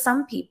work for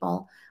some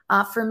people.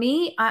 For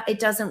me, it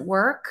doesn't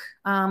work.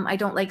 I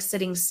don't like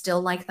sitting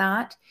still like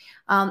that.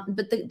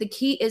 But the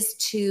key is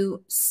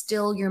to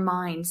still your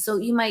mind. So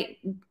you might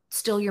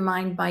still your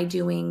mind by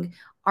doing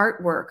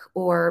artwork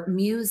or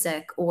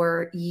music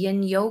or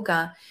yin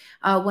yoga.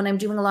 When I'm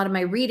doing a lot of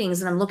my readings,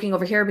 and I'm looking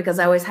over here because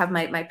I always have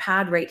my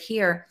pad right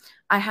here,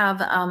 I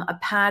have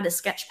a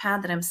sketch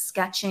pad that I'm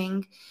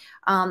sketching,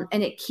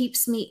 and it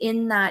keeps me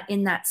in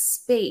that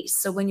space.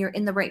 So when you're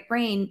in the right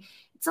brain,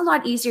 it's a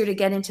lot easier to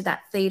get into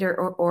that theta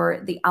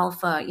or the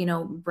alpha,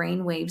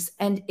 brain waves,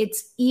 and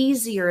it's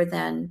easier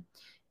then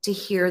to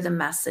hear the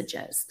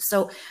messages.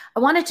 So I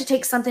wanted to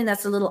take something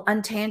that's a little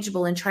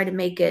untangible and try to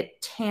make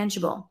it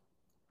tangible.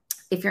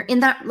 If you're in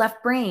that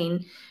left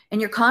brain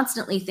and you're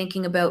constantly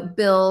thinking about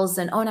bills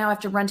and, oh, now I have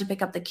to run to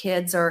pick up the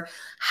kids, or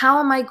how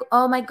am I,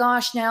 oh my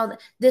gosh, now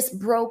this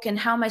broke and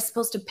how am I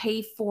supposed to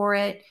pay for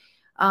it?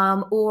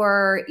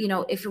 Or,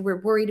 if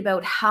we're worried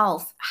about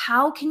health,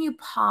 how can you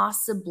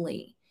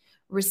possibly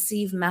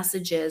receive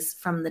messages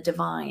from the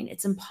divine.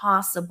 It's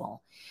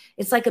impossible.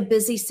 It's like a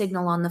busy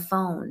signal on the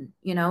phone,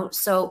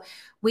 so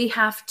we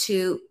have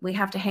to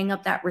hang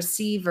up that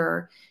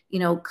receiver,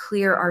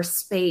 clear our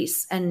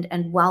space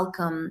and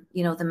welcome,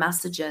 the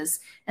messages.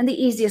 And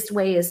the easiest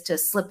way is to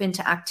slip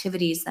into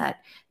activities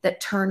that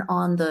turn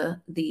on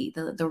the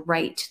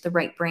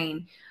right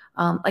brain.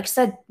 Like I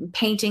said,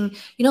 painting,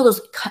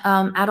 those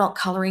adult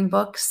coloring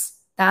books.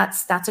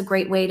 That's a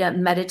great way to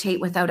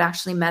meditate without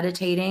actually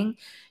meditating.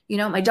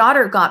 My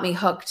daughter got me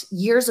hooked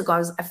years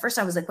ago. At first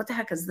I was like, what the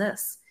heck is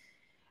this?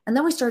 And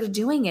then we started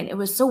doing it. It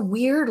was so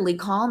weirdly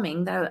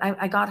calming that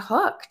I got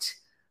hooked.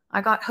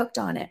 I got hooked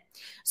on it.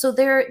 So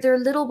there are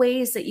little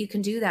ways that you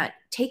can do that.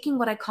 Taking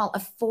what I call a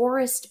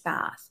forest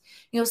bath.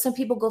 Some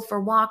people go for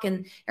a walk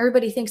and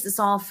everybody thinks it's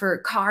all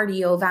for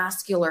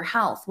cardiovascular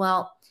health.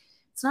 Well,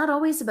 it's not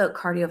always about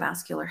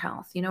cardiovascular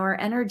health. Our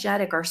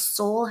energetic, our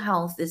soul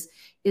health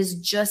is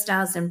just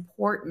as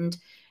important,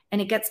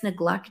 and it gets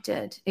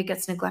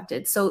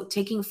neglected. So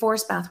taking a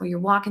forest bath where you're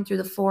walking through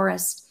the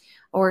forest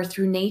or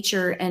through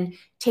nature and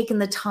taking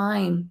the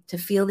time to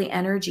feel the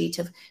energy,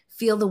 to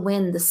feel the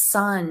wind, the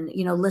sun,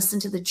 listen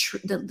to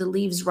the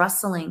leaves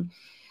rustling.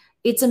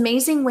 It's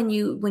amazing when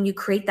you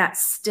create that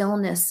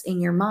stillness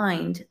in your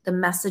mind, the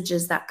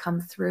messages that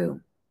come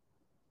through.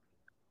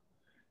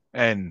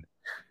 And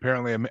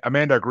apparently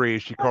Amanda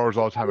agrees. She colors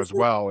all the time as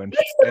well, and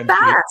it's the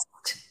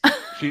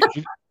best.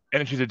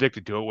 she's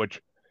addicted to it. Which,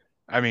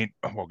 I mean,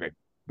 okay.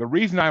 The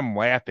reason I'm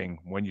laughing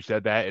when you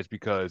said that is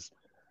because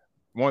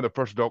one of the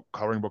first adult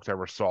coloring books I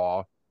ever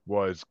saw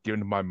was given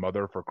to my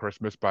mother for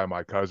Christmas by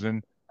my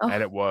cousin,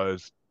 and it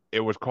was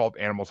called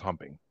Animals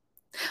Humping.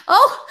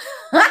 Oh,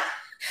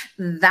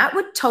 that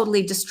would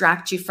totally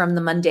distract you from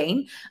the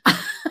mundane.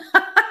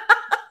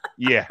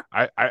 Yeah,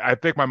 I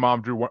think my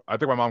mom drew one. I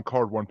think my mom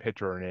colored one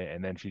picture in it,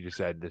 and then she just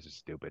said, "This is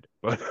stupid,"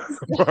 but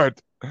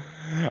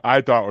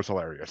I thought it was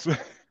hilarious.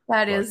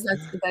 That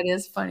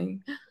is funny.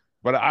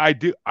 But I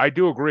do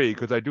agree,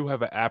 because I do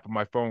have an app on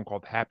my phone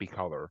called Happy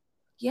Color.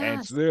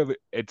 Yes. And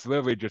it's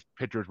literally just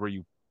pictures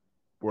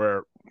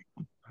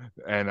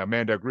and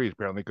Amanda agrees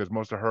apparently, because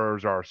most of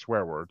hers are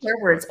swear words. Swear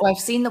words. Oh, I've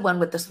seen the one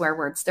with the swear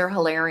words. They're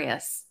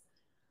hilarious.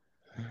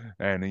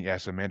 And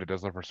yes, Amanda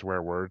does love her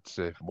swear words.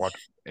 If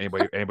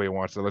anybody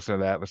wants to listen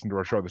to that, listen to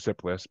our show, The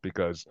Sip List,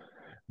 because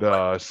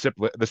the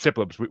sip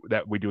lips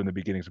that we do in the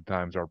beginning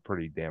sometimes are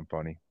pretty damn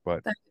funny.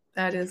 But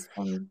that is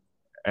funny.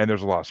 And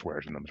there's a lot of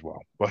swears in them as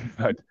well.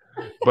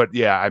 But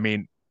yeah, I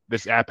mean,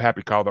 this app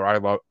Happy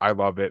Color, I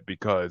love it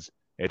because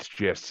it's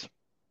just,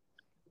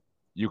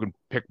 you can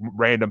pick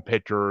random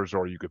pictures,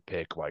 or you could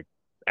pick like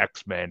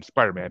X-Men,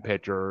 Spider-Man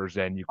pictures,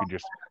 and you can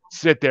just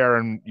sit there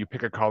and you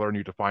pick a color and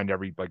you define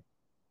every like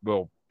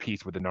little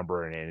piece with a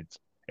number in it.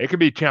 It can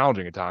be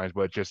challenging at times,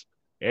 but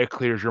it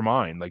clears your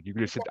mind. Like you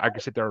can just I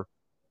can sit there,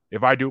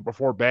 if I do it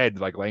before bed,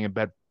 like laying in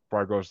bed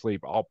before I go to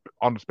sleep,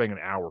 I'm spending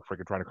an hour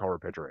freaking trying to color a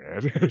picture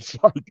in it.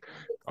 It's like,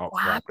 oh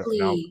crap,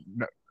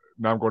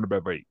 now I'm going to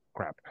bed late.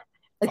 Crap.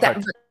 Like that.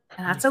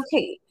 And that's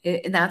okay.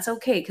 That's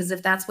okay. Because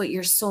if that's what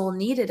your soul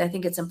needed, I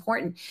think it's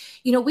important.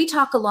 We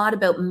talk a lot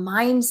about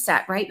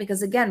mindset, right?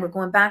 Because again, we're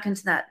going back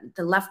into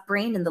the left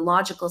brain and the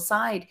logical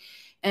side.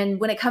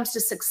 And when it comes to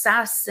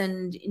success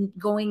and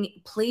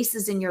going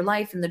places in your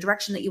life in the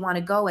direction that you want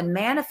to go and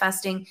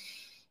manifesting,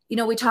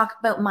 we talk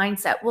about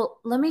mindset. Well,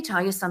 let me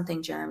tell you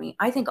something, Jeremy.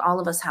 I think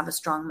all of us have a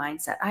strong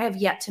mindset. I have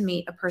yet to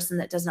meet a person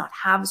that does not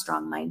have a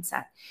strong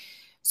mindset.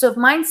 So if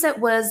mindset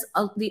was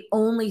the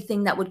only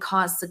thing that would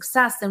cause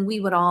success, then we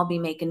would all be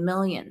making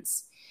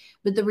millions.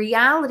 But the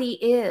reality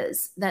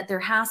is that there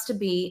has to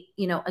be,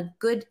 a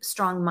good,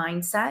 strong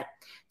mindset.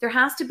 There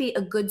has to be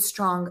a good,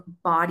 strong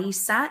body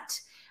set.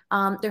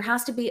 There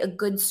has to be a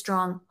good,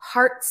 strong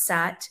heart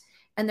set.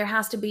 And there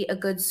has to be a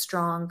good,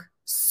 strong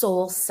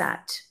soul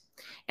set.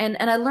 And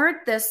I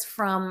learned this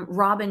from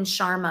Robin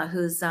Sharma,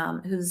 who's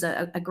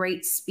a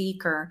great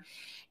speaker.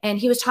 And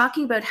he was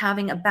talking about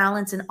having a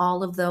balance in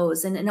all of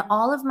those. And in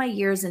all of my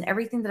years and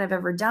everything that I've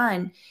ever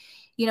done,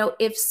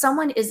 if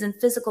someone is in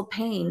physical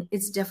pain,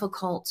 it's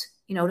difficult,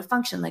 to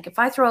function. Like if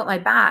I throw out my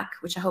back,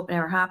 which I hope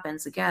never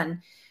happens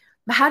again,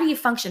 but how do you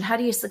function? How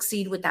do you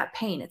succeed with that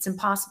pain? It's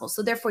impossible.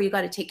 So therefore, you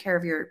got to take care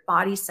of your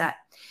body set.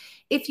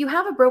 If you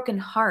have a broken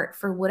heart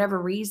for whatever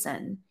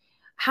reason,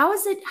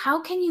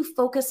 how can you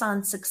focus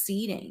on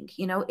succeeding?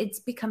 It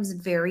becomes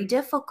very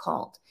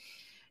difficult.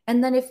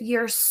 And then if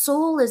your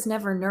soul is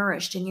never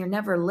nourished and you're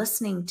never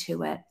listening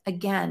to it,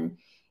 again,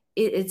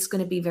 it's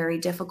going to be very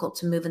difficult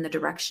to move in the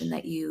direction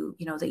that you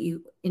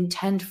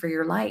intend for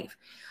your life.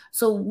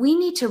 So we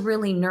need to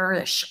really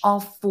nourish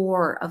all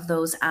four of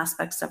those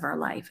aspects of our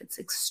life. It's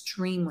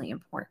extremely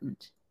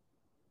important.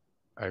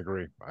 I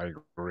agree.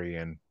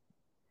 And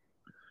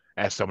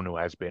as someone who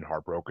has been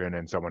heartbroken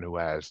and someone who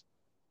has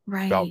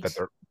felt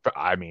that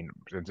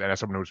and as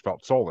someone who's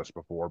felt soulless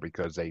before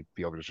because they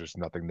feel there's just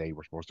nothing they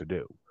were supposed to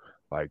do.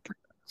 Like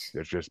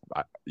there's just,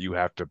 you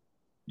have to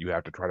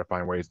try to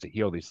find ways to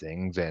heal these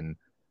things. And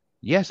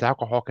yes,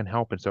 alcohol can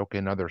help, and so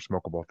can other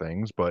smokable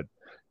things, but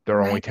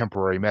they're only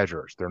temporary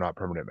measures. They're not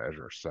permanent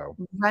measures. So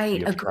right.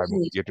 you have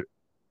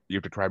you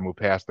have to try and move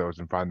past those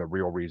and find the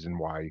real reason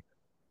why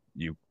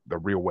the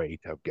real way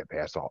to get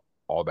past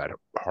all that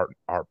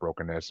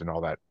heartbrokenness and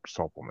all that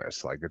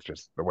soulfulness. Like it's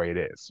just the way it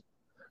is.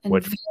 And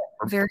Which very,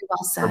 for, very well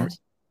for, said.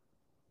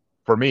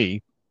 for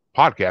me,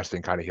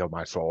 podcasting kind of healed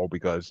my soul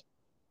because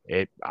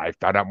I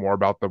found out more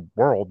about the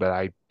world that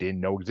I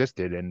didn't know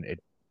existed, and it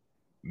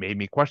made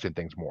me question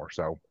things more.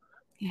 So,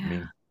 I Yeah.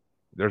 mean,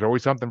 there's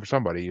always something for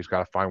somebody. You just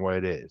got to find what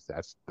it is.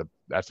 That's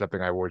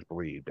something I've always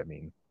believed. I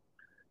mean,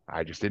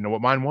 I just didn't know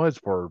what mine was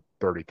for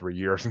 33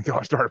 years until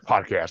I started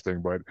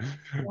podcasting, but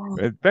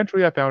Yeah.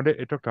 eventually I found it.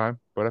 It took time,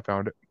 but I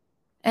found it.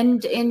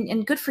 And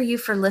good for you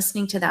for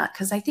listening to that,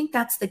 because I think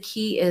that's the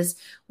key is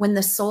when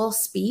the soul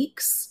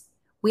speaks,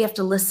 we have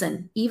to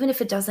listen, even if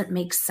it doesn't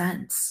make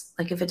sense.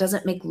 Like if it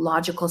doesn't make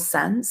logical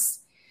sense,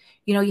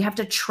 you have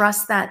to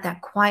trust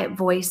that quiet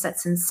voice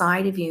that's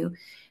inside of you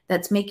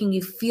that's making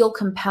you feel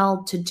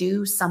compelled to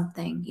do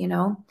something.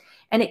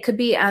 And it could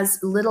be as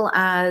little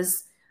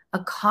as a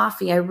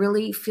coffee. I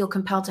really feel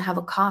compelled to have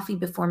a coffee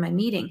before my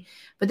meeting.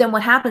 But then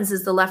what happens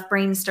is the left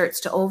brain starts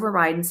to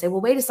override and say, well,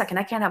 wait a second,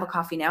 I can't have a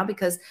coffee now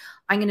because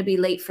I'm going to be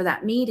late for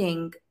that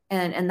meeting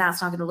and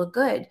that's not going to look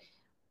good.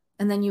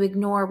 And then you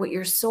ignore what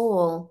your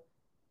soul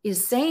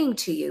is saying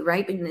to you,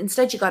 right? But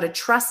instead, you got to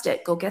trust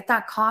it. Go get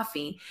that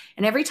coffee.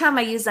 And every time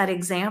I use that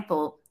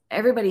example,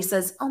 everybody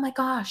says, oh my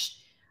gosh,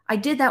 I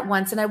did that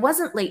once and I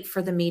wasn't late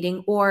for the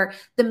meeting, or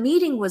the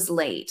meeting was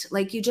late.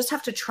 Like you just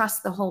have to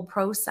trust the whole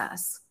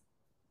process.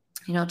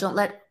 Don't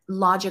let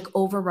logic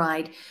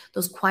override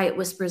those quiet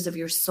whispers of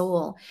your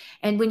soul.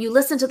 And when you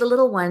listen to the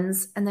little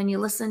ones and then you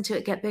listen to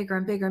it get bigger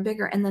and bigger and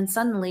bigger, and then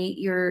suddenly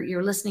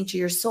you're listening to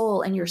your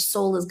soul and your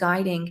soul is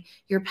guiding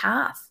your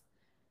path.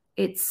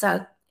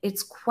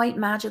 It's quite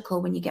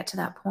magical when you get to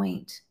that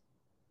point.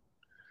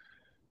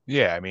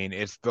 Yeah, I mean,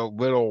 it's the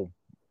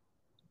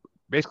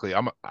basically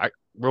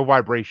little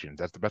vibrations.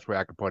 That's the best way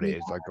I could put it. Yeah.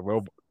 It's like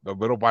the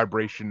little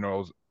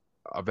vibrationals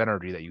of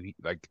energy that you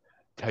like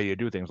tell you to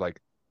do things. Like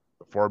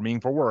for meeting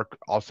for work,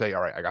 I'll say,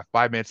 all right, I got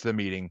 5 minutes to the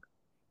meeting.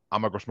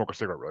 I'm gonna go smoke a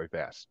cigarette really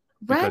fast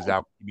Right. because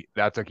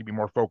that's gonna keep me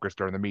more focused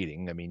during the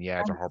meeting. I mean, yeah,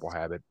 it's a horrible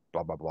habit,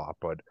 blah blah blah,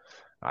 but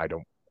I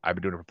don't. I've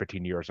been doing it for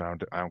 15 years,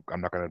 and I'm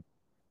not gonna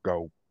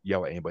go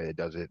yell at anybody that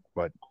does it,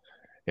 but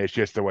it's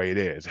just the way it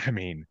is. I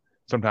mean,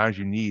 sometimes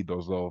you need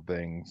those little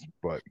things,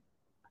 but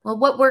Well,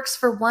 what works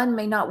for one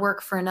may not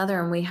work for another,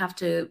 and we have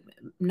to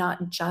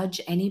not judge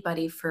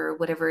anybody for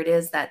whatever it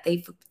is that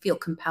they feel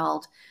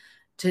compelled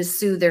to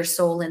soothe their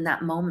soul in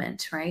that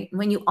moment, right?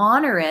 When you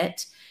honor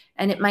it,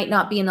 and it might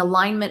not be in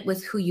alignment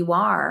with who you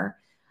are,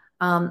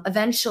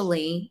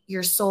 eventually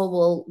your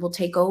soul will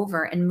take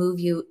over and move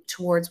you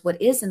towards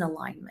what is in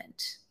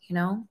alignment.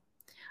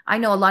 I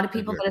know a lot of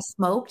people that have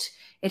smoked.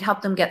 It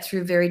helped them get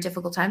through very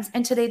difficult times,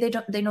 and today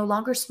they no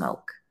longer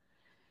smoke.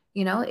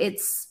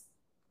 It's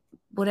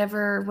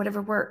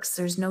whatever works.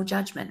 There's no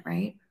judgment,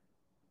 right?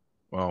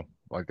 well,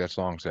 like that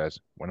song says,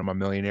 when I'm a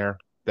millionaire,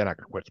 then I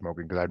can quit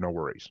smoking because I have no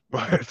worries.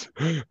 But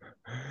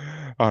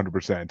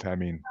 100%. I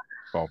mean,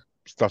 well,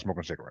 stop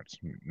smoking cigarettes.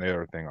 The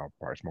other thing I'll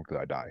probably smoke till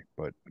I die.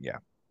 But yeah.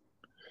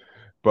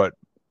 But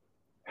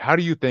how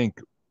do you think?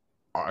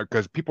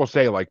 Because people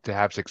say like to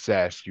have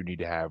success, you need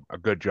to have a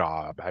good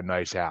job, a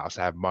nice house,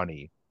 have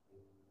money.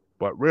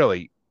 But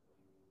really,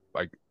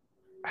 like,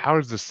 how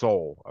does the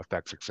soul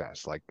affect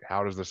success? Like,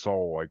 how does the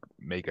soul like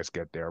make us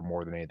get there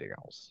more than anything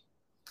else?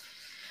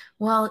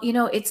 Well,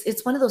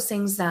 it's one of those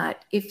things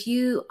that if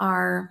you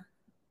are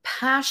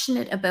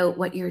passionate about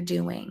what you're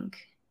doing,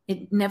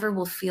 it never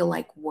will feel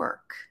like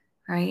work,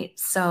 right?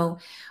 So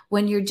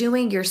when you're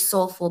doing your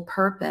soulful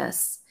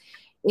purpose,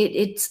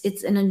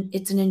 it's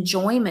an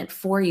enjoyment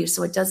for you,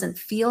 so it doesn't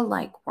feel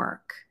like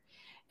work.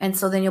 And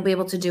so then you'll be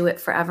able to do it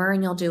forever,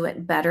 and you'll do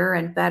it better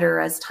and better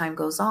as time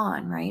goes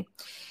on, right?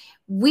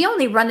 We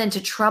only run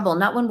into trouble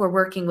not when we're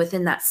working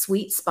within that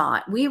sweet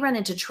spot. We run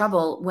into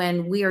trouble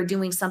when we are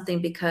doing something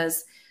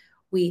because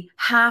we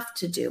have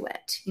to do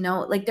it.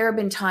 Like there have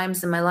been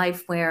times in my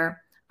life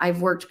where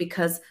I've worked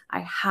because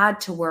I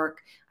had to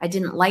work. I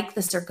didn't like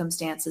the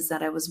circumstances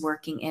that I was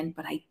working in,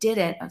 but I did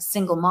it. A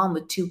single mom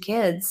with 2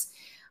 kids.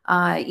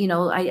 I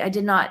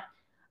did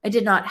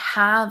not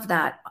have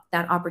that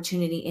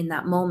opportunity in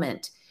that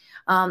moment.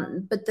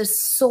 But the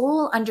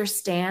soul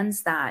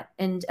understands that.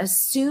 And as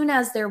soon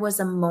as there was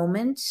a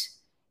moment,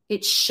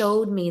 it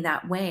showed me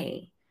that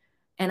way.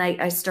 And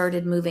I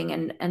started moving,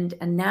 and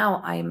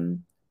now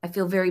I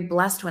feel very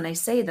blessed when I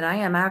say that I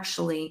am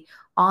actually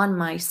on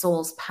my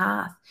soul's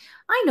path.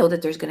 I know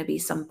that there's going to be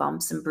some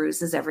bumps and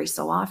bruises every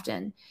so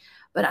often,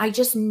 but I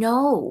just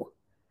know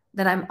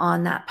that I'm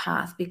on that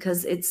path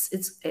because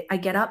I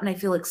get up and I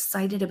feel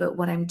excited about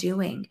what I'm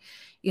doing.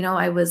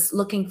 I was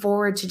looking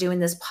forward to doing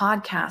this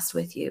podcast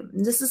with you.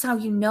 And this is how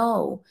you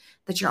know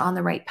that you're on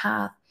the right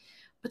path.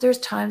 But there's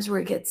times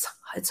where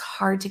it's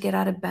hard to get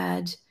out of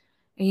bed,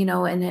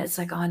 and it's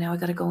like, oh, now I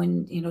got to go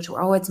in,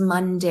 it's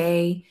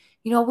Monday.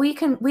 We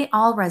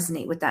all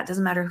resonate with that.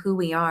 Doesn't matter who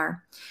we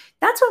are.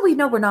 That's when we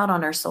know we're not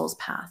on our soul's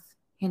path,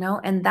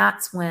 and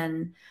that's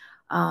when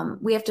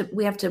we have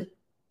to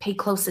pay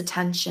close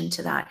attention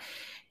to that.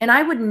 And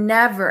I would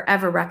never,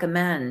 ever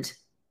recommend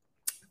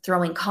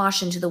throwing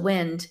caution to the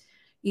wind,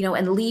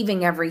 and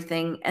leaving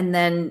everything and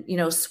then,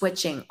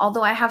 switching.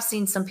 Although I have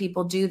seen some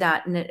people do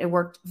that and it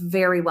worked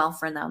very well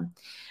for them.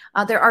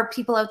 There are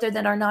people out there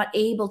that are not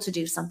able to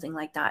do something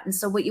like that. And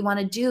so what you want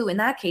to do in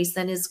that case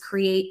then is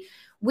create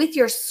with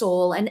your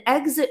soul an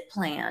exit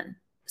plan.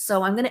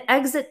 So I'm going to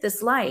exit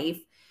this life.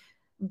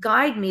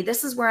 Guide me.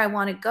 This is where I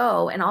want to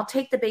go. And I'll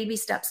take the baby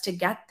steps to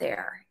get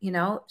there,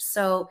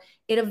 So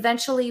it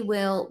eventually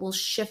will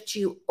shift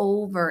you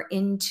over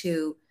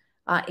into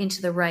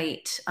the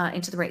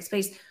right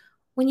space.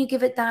 When you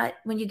give it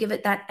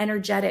that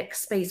energetic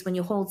space, when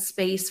you hold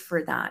space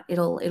for that,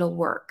 it'll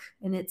work.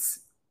 And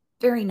it's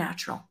very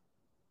natural,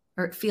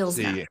 or it feels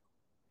See, natural.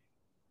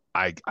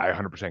 I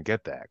 100%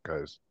 get that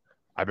because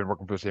I've been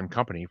working for the same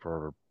company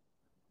for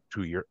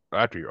 2 years,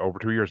 actually over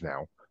 2 years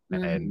now.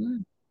 And Mm-hmm.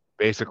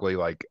 basically,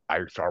 like,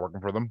 I started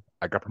working for them.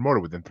 I got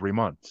promoted within 3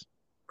 months.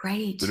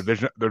 Right.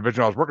 The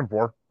division I was working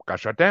for got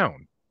shut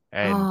down.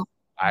 And Oh,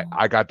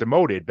 I got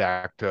demoted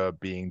back to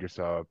being just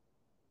a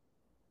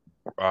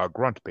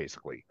grunt,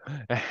 basically.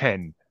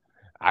 And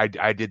I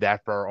did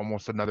that for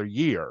almost another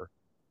year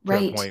to the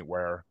right. point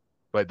where,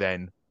 but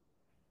then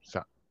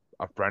so,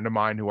 a friend of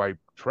mine who I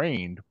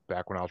trained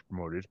back when I was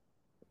promoted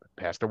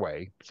passed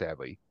away,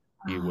 sadly.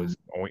 He Um, was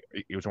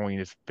only in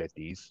his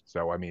 50s,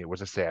 so I mean it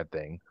was a sad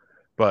thing.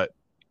 But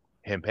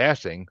him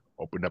passing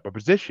opened up a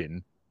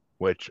position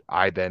which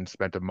I then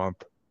spent a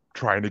month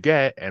trying to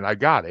get, and I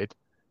got it.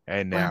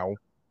 And well, now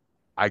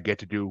I get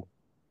to do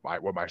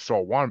what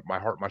my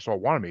heart, my soul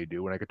wanted me to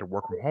do, and I get to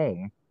work from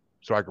home,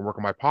 so I can work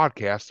on my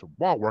podcast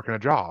while working a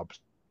job.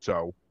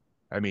 So,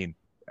 I mean,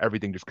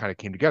 everything just kind of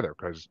came together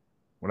because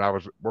when I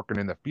was working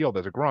in the field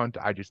as a grunt,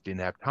 I just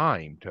didn't have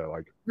time to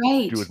like do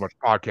right. as much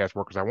podcast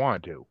work as I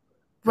wanted to.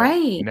 But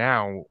Right.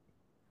 now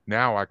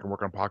I can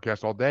work on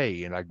podcasts all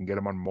day, and I can get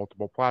them on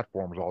multiple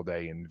platforms all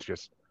day, and it's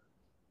just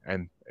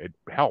and it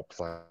helps.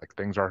 Like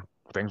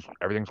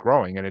everything's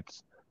growing, and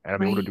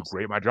I'm able to do Right.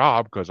 great at my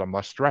job because I'm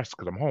less stressed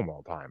because I'm home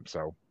all the time.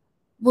 So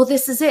Well,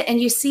 this is it.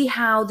 And you see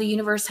how the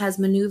universe has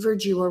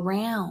maneuvered you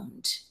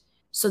around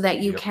so that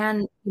you yep,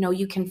 can,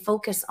 you can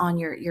focus on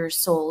your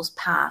soul's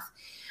path.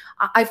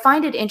 I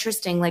find it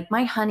interesting. Like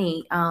my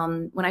honey,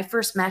 when I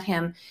first met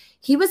him,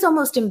 he was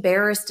almost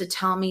embarrassed to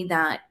tell me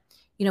that,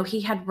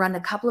 he had run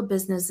a couple of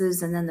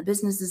businesses and then the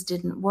businesses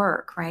didn't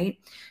work. Right.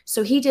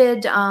 So he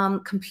did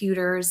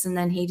computers and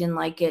then he didn't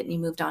like it and he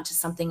moved on to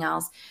something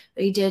else.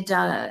 But he did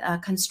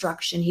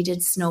construction. He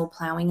did snow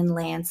plowing and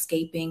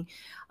landscaping.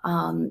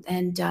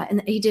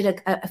 And he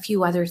did a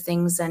few other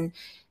things. And,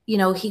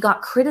 he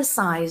got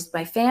criticized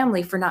by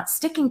family for not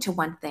sticking to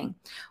one thing.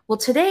 Well,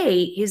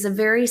 today he's a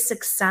very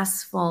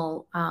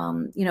successful,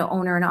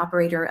 owner and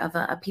operator of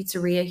a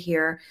pizzeria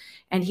here,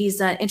 and he's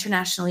an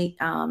internationally,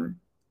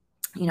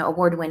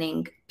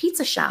 award-winning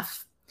pizza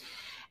chef.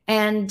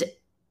 And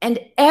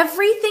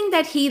everything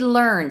that he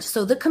learned,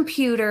 so the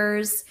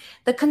computers,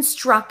 the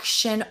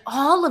construction,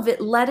 all of it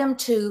led him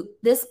to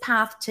this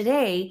path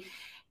today.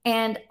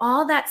 And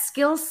all that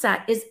skill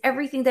set is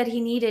everything that he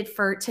needed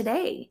for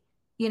today.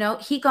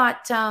 He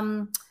got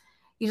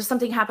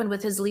something happened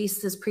with his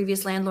lease. His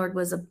previous landlord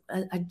was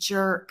a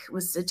jerk. It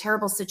was a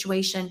terrible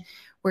situation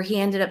where he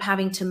ended up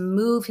having to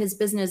move his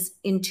business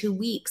in 2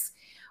 weeks.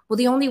 Well,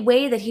 the only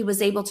way that he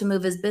was able to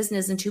move his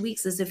business in 2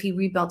 weeks is if he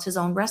rebuilt his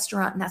own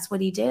restaurant, and that's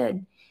what he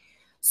did.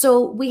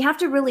 So we have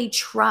to really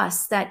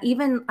trust that.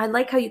 Even, I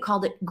like how you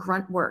called it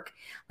grunt work.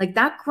 Like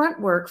that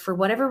grunt work, for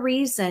whatever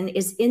reason,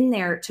 is in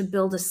there to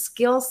build a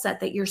skill set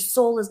that your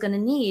soul is going to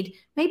need.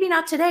 Maybe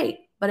not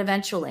today, but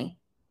eventually.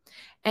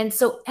 And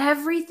so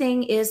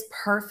everything is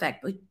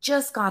perfect. We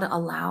just got to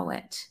allow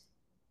it.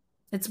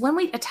 It's when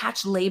we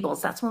attach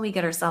labels, that's when we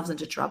get ourselves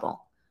into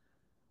trouble.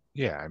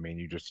 yeah, I mean,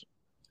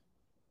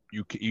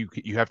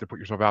 you have to put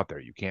yourself out there.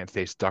 You can't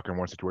stay stuck in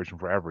one situation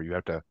forever. You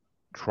have to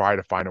try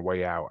to find a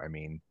way out. I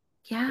mean,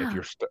 if Yeah.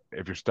 you're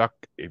stuck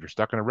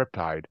in a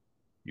riptide,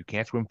 you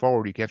can't swim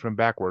forward, you can't swim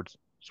backwards.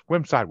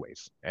 Swim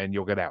sideways, and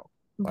you'll get out.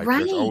 Like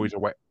there's Right. always a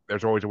way.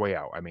 There's always a way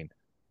out. I mean,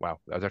 wow,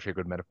 that was actually a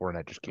good metaphor, and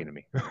that just came to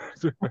me.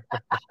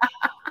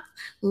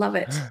 Love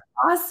it.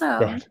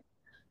 Awesome.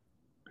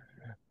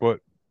 but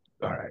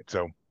but all right,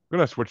 so I'm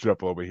gonna switch it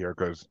up a little bit here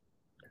because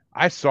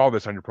I saw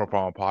this on your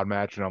profile on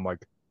Podmatch, and I'm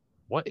like,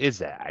 what is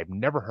that? I've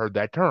never heard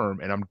that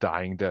term, and I'm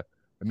dying to.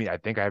 I mean, I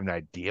think I have an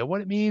idea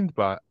what it means,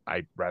 but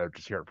I'd rather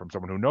just hear it from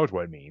someone who knows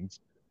what it means.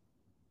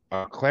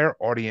 A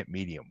Clair-Audient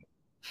medium.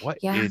 What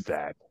Yeah. is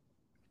that?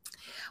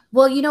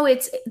 Well,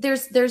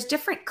 there's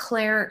different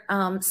clair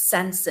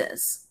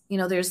senses.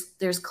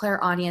 There's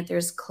clairaudient,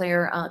 there's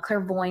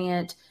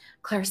clairvoyant,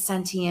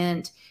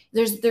 clairsentient.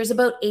 There's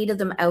about 8 of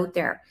them out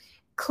there.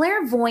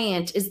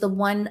 Clairvoyant is the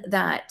one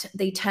that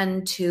they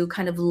tend to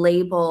kind of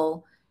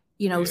label,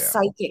 Yeah,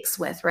 psychics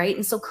with, right?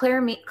 And so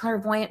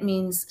clairvoyant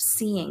means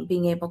seeing,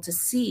 being able to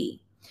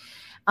see.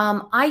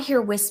 I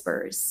hear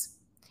whispers.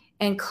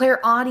 And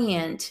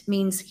clairaudient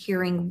means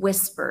hearing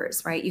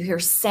whispers, right? You hear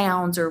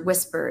sounds or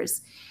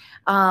whispers.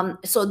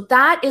 So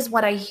that is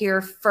what I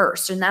hear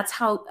first. And that's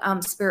how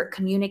spirit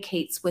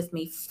communicates with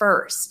me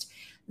first.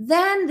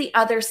 Then the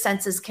other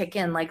senses kick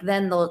in. Like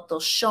then they'll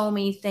show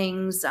me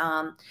things,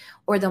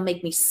 or they'll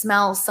make me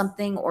smell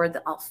something, or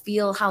I'll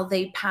feel how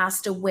they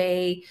passed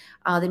away.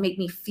 They make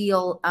me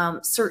feel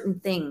certain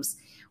things.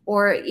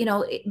 Or,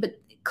 but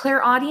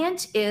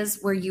clairaudient is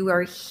where you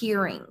are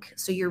hearing.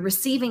 So you're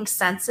receiving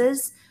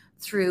senses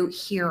through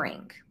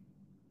hearing.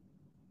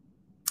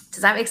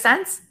 Does that make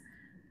sense?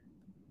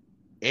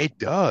 It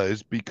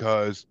does,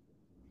 because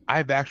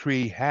I've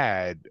actually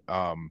had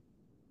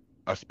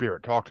a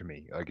spirit talk to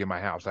me, like in my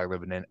house I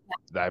live in, that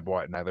I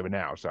bought and I live in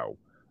now. So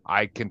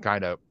I can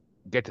kind of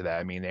get to that.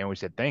 I mean, they only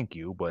said thank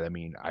you, but I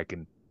mean, I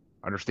can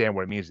understand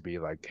what it means to be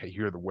like, hey,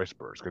 hear the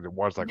whispers, because it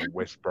was like a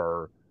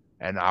whisper,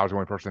 and I was the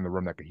only person in the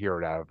room that could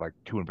hear it out of like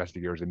two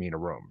investigators and me in a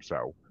room.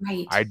 So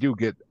Right. I do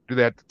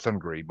that to some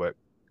degree, but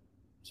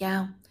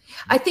Yeah.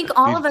 I think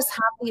all these, of us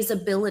have these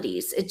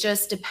abilities. It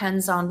just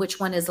depends on which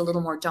one is a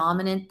little more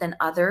dominant than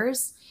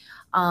others.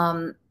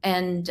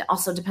 And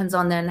also depends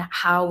on then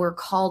how we're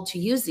called to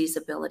use these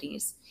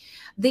abilities.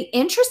 The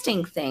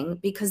interesting thing,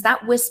 because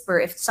that whisper,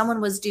 if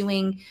someone was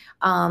doing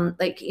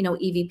like,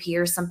 EVP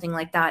or something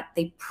like that,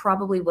 they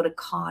probably would have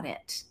caught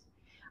it.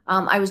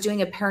 I was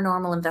doing a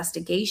paranormal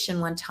investigation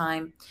one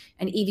time,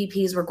 and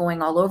EVPs were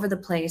going all over the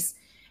place.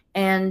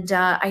 And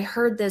I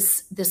heard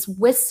this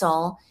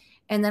whistle.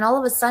 And then all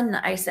of a sudden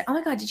I said, "Oh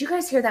my God, did you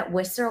guys hear that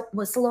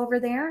whistle over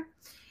there?"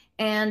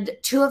 And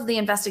two of the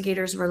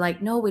investigators were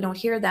like, "No, we don't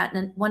hear that."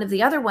 And one of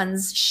the other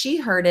ones, she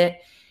heard it.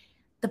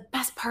 The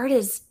best part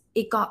is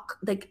it got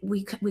like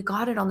we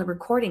got it on the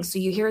recording. So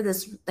you hear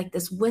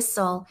this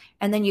whistle,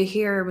 and then you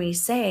hear me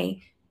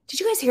say,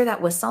 "Did you guys hear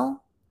that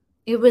whistle?"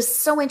 It was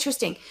so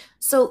interesting.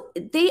 So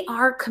they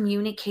are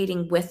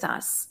communicating with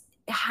us.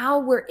 How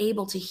we're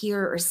able to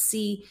hear or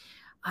see,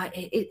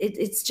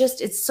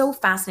 it's so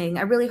fascinating.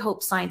 I really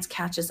hope science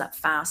catches up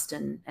fast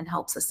and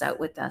helps us out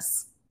with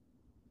this.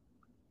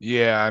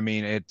 yeah, I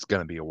mean, it's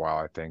gonna be a while.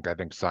 I think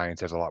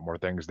science has a lot more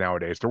things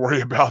nowadays to worry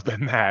about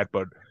than that.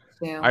 But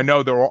Yeah, I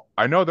know there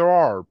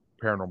are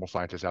paranormal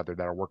scientists out there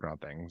that are working on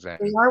things, they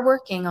and are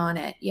working on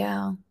it.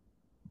 Yeah.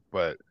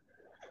 but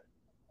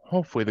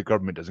hopefully the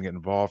government doesn't get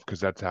involved, because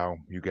that's how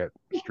you get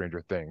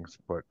Stranger Things.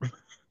 But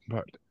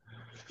but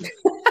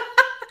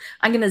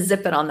I'm going to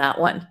zip it on that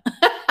one.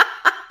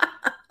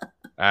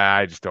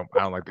 I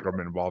don't like the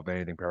government involved in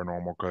anything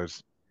paranormal,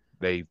 because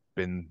they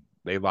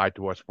lied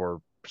to us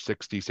for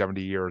 60,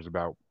 70 years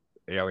about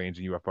aliens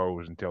and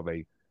UFOs until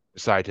they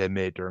decided to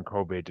admit it during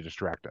COVID to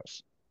distract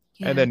us.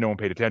 And Yeah, then no one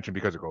paid attention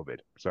because of COVID.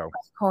 So, of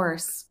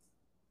course.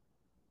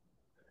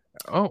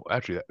 oh,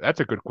 actually,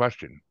 that's a good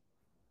question.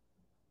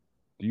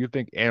 Do you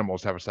think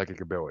animals have a psychic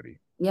ability?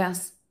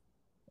 Yes.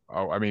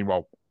 Oh, I mean,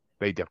 well,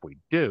 they definitely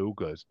do,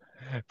 because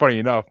funny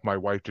enough, my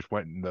wife just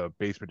went in the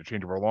basement to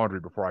change her laundry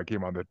before I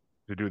came on to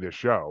do this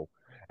show,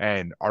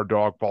 and our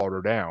dog followed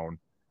her down,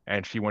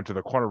 and she went to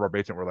the corner of our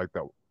basement where like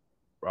the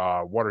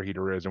water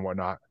heater is and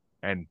whatnot,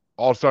 and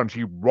all of a sudden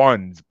she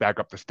runs back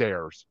up the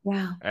stairs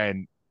Yeah.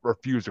 and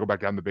refused to go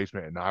back down the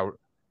basement.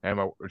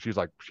 She's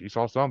like, she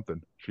saw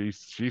something.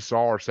 She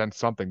saw or sensed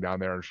something down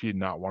there, and she did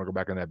not want to go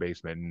back in that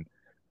basement. And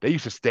they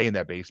used to stay in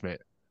that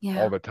basement all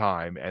Yeah. the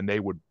time, and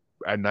they would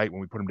at night when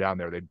we put them down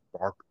there, they'd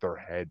bark their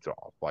heads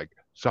off like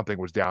something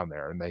was down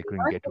there, and they They couldn't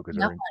are get to it because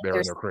picking up on it.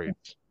 they're in their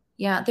crates.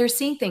 Yeah, they're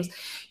seeing things.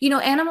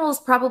 Animals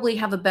probably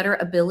have a better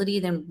ability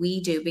than we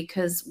do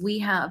because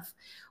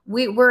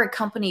we're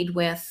accompanied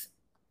with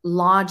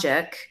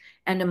logic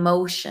and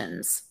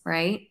emotions,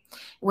 right?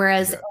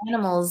 Whereas Yeah,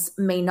 animals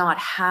may not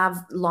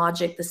have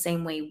logic the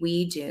same way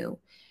we do.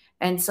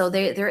 And so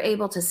they're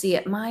able to see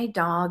it. My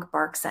dog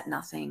barks at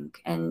nothing.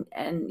 And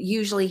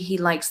usually he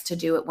likes to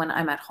do it when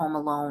I'm at home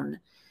alone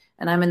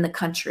and I'm in the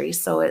country.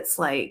 So it's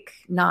like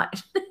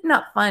not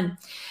not fun.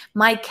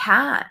 My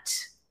cat,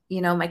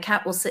 my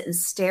cat will sit and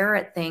stare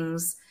at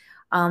things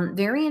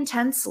very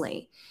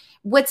intensely.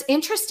 What's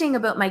interesting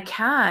about my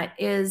cat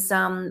is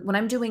when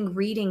I'm doing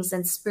readings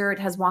and spirit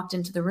has walked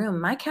into the room,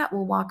 my cat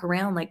will walk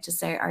around like to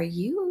say, "Are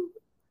you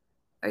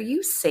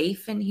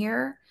safe in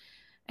here?"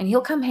 And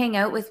he'll come hang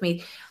out with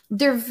me.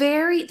 They're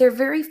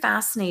very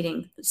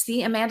fascinating.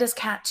 See, Amanda's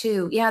cat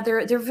too. Yeah,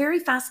 they're very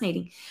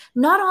fascinating.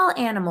 Not all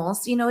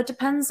animals, it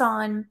depends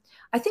on.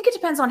 I think it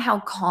depends on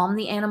how calm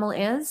the animal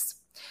is.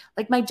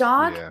 Like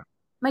yeah,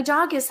 my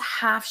dog is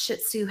half Shih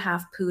Tzu,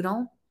 half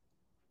Poodle.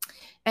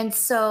 And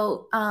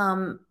so,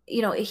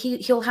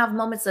 he'll have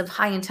moments of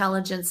high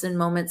intelligence and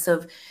moments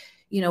of,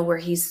 where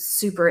he's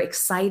super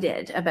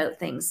excited about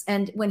things.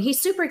 And when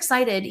he's super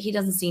excited, he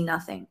doesn't see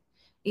nothing.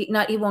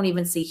 He won't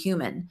even see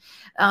human.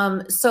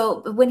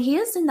 So when he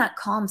is in that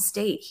calm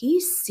state, he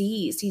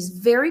sees. He's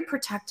very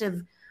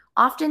protective.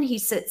 Often he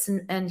sits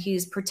and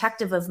he's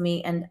protective of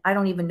me, and I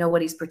don't even know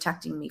what he's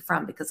protecting me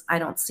from because I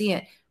don't see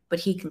it,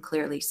 but he can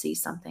clearly see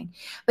something.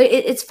 But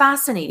it's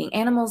fascinating.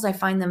 Animals, I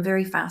find them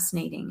very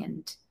fascinating,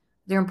 and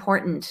they're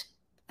important.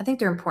 I think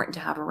they're important to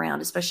have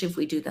around, especially if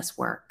we do this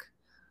work.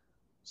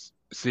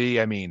 see,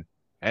 I mean,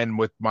 and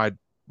with my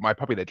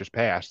puppy that just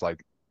passed,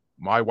 like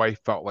my wife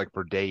felt like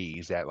for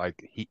days that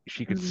like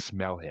she could Mhm.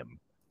 smell him,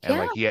 and Yeah.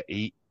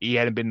 like he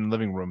hadn't been in the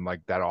living room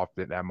like that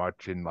often that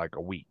much in like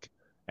a week,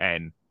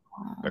 and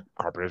the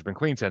Oh, carpet has been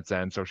cleaned since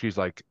then. So she's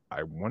like,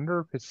 I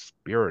wonder if his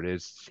spirit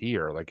is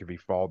here, like if he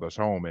followed us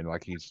home and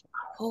like he's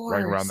of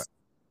running around. course.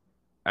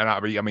 And I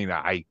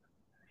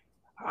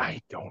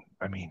don't.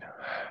 I mean,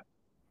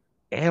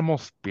 animal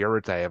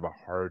spirits, I have a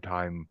hard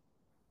time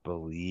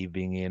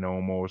believing in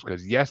almost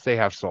because yes, they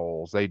have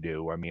souls, they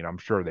do. I mean, I'm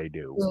sure they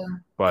do, Yeah.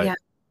 but Yeah.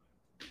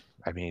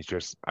 I mean, it's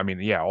just, I mean,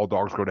 yeah, all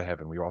dogs go to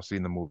heaven. We've all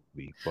seen the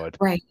movie, but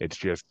Right. it's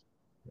just,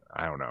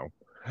 I don't know.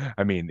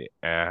 I mean,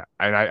 and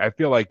I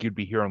feel like you'd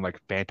be hearing like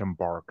phantom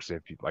barks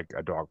if you, like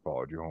a dog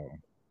followed you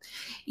home.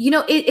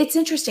 It's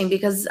interesting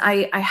because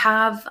I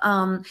have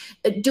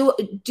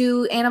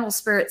do animal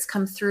spirits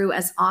come through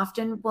as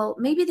often? Well,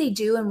 maybe they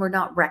do, and we're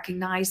not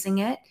recognizing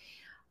it.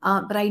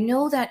 But I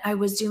know that I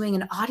was doing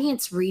an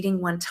audience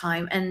reading one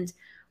time, and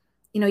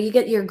you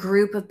get your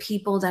group of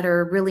people that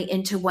are really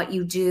into what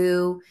you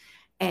do,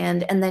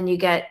 and then you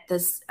get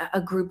this a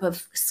group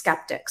of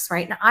skeptics,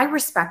 right? Now I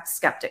respect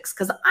skeptics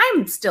because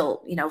I'm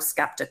still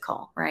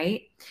skeptical,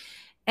 right?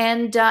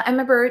 And I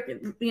remember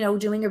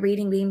doing a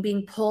reading,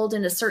 being pulled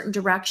in a certain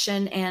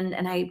direction,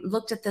 and I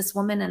looked at this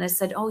woman and I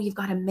said, oh, you've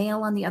got a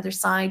male on the other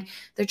side,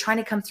 they're trying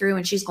to come through,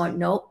 and she's going,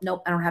 nope,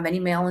 nope, I don't have any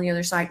male on the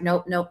other side,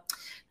 nope, nope.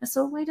 And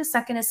so wait a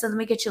second, I said, let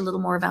me get you a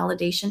little more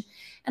validation.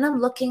 And I'm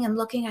looking,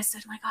 I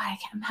said, oh my God,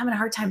 I'm having a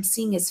hard time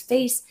seeing his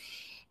face.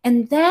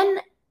 And then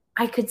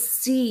I could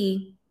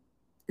see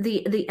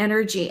the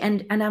energy,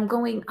 and I'm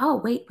going, oh,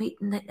 wait,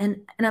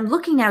 and I'm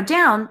looking now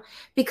down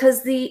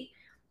because the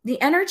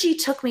energy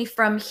took me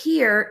from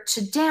here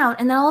to down,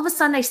 and then all of a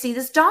sudden I see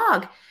this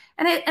dog,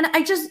 and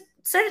I just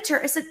said it to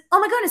her. I said,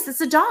 oh my goodness,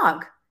 it's a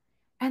dog.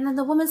 And then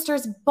the woman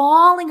starts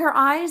bawling her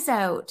eyes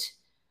out.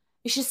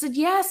 She said,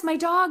 yes, my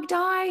dog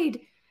died.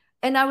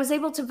 And I was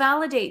able to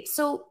validate.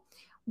 So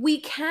we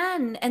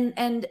can,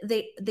 and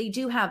they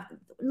do have.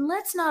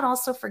 Let's not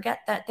also forget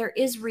that there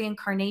is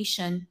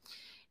reincarnation,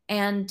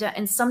 and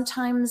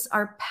sometimes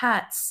our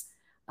pets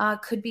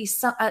could be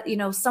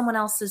someone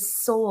else's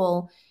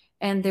soul,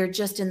 and they're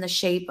just in the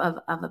shape of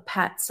a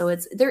pet. So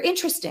they're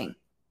interesting.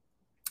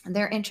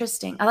 They're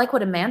interesting. I like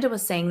what Amanda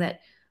was saying,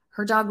 that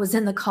her dog was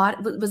in the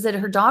cot. Was it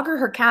her dog or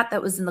her cat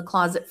that was in the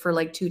closet for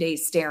like 2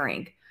 days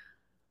staring?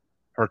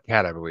 Her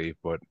cat,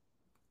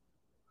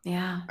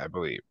 Yeah, I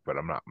believe, but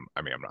I'm not.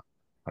 I mean, I'm not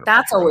 100%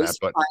 that's sure on that. always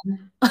But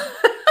fun.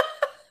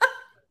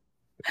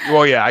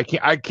 well, yeah, I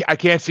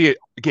can't see it.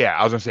 Yeah,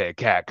 I was gonna say a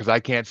cat because I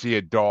can't see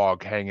a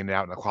dog hanging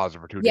out in the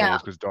closet for two Yeah,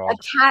 days because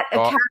dogs. a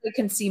Dog, cat I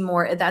can see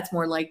more. That's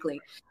more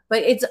likely.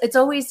 But it's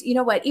always,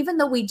 what, even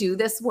though we do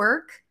this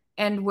work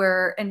and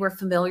we're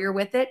familiar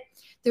with it,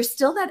 there's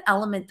still that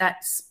element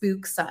that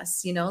spooks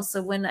us.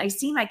 So when I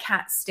see my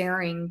cat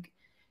staring,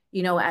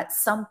 at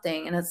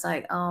something, and it's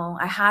like, oh,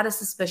 I had a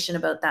suspicion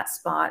about that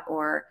spot.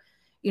 Or,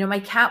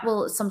 my cat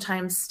will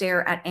sometimes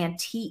stare at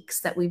antiques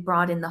that we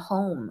brought in the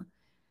home.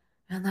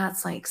 And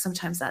that's like,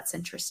 sometimes that's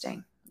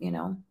interesting.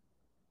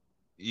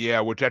 yeah,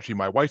 which actually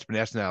my wife's been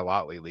asking that a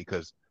lot lately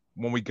because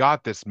when we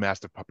got this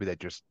mastiff puppy that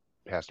just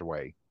passed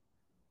away,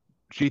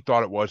 she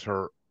thought it was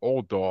her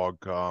old dog,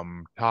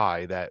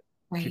 Ty, that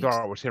she Right.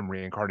 thought it was him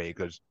reincarnated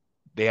because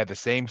they had the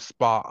same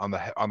spot on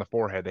the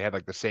forehead. They had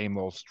like the same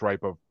little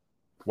stripe of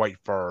white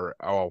fur.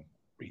 Oh,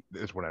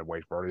 this one had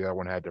white fur. The other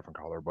one had a different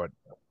color, but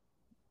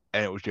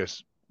and it was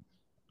just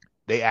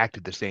they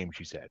acted the same.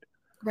 She said.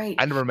 Right.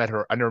 I never met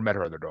her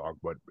other dog,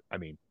 but I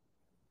mean,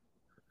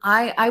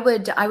 I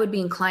would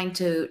be inclined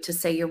to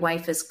say your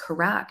wife is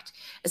correct,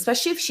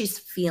 especially if she's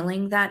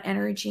feeling that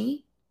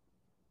energy.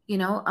 You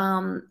know,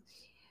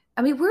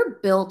 I mean, we're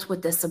built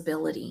with this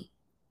ability.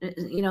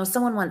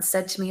 Someone once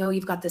said to me, "Oh,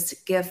 you've got this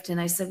gift," and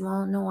I said,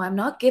 "Well, no, I'm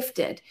not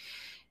gifted.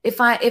 If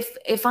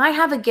I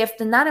have a gift,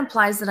 then that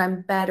implies that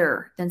I'm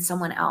better than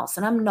someone else,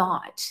 and I'm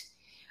not.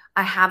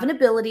 I have an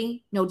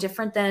ability, no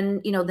different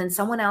than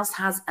someone else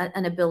has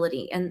an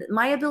ability, and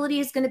my ability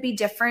is going to be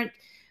different.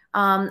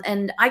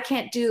 And I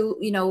can't do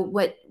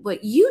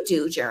what you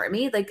do,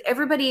 Jeremy. Like,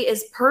 everybody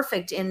is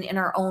perfect in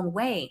our own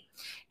way,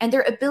 and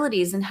their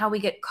abilities and how we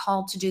get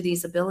called to do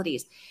these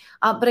abilities.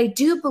 But I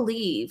do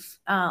believe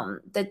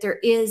that there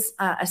is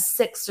a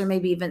sixth or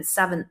maybe even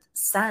seventh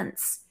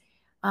sense.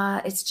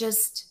 It's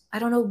just, I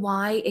don't know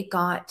why it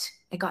got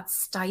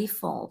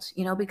stifled,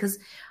 because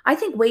I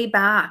think way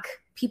back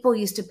people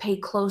used to pay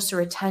closer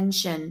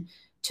attention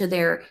to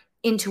their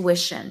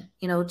intuition,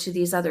 to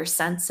these other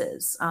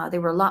senses. They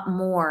were a lot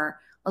more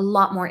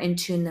in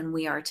tune than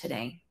we are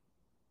today.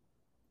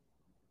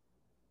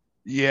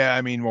 yeah,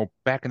 I mean, well,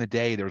 back in the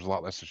day, there was a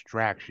lot less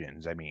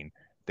distractions. I mean,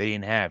 they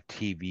didn't have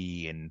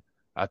TV and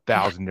a Yeah.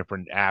 thousand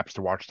different apps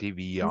to watch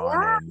TV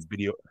on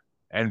Yeah.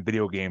 and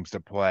video games to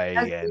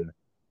play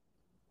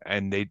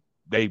and they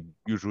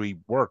usually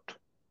worked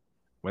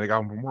when they got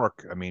home from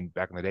work. I mean,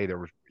 back in the day, there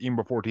was even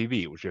before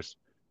TV, it was just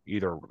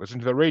either listen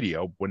to the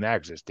radio when that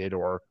existed,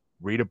 or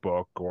read a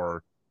book,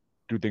 or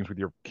do things with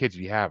your kids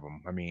if you have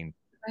them. I mean,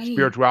 Right.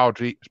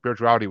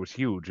 spirituality was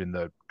huge in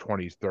the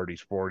 20s,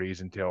 30s,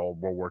 40s until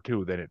World War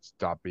II. Then it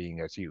stopped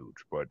being as huge.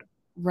 But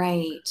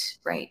Right.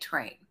 Right.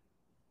 Right.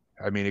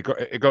 I mean, it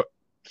go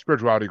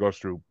spirituality goes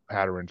through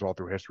patterns all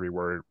through history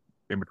where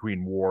in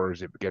between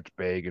wars it gets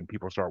big and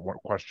people start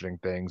questioning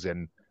things,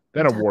 and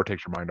then It a does. war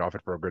takes your mind off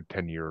it for a good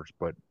 10 years.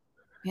 But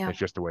Yeah. it's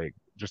just the way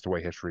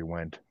history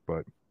went.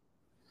 But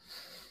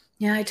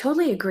Yeah, I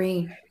totally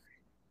agree.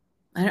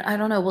 I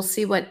don't know. We'll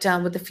see what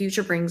the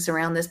future brings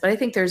around this, but I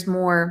think there's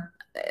more.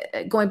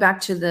 Going back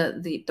to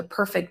the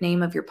perfect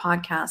name of your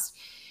podcast,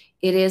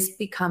 it is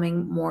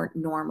becoming more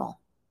normal.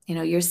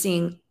 You're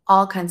seeing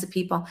all kinds of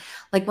people.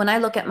 Like when I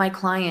look at my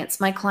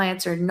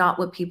clients are not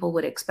what people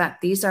would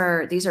expect. These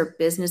are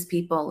business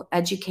people,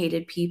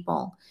 educated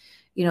people.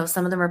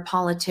 Some of them are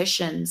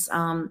politicians.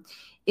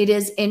 It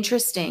is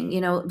interesting.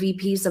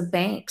 VPs of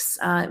banks.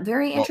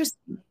 Very well,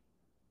 interesting.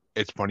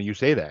 it's funny you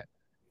say that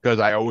because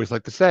I always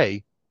like to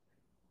say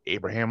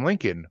Abraham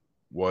Lincoln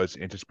was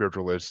into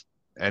spiritualists,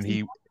 and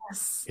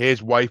Yes,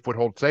 his wife would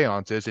hold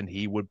seances, and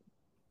he would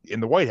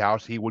in the White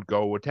House he would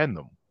go attend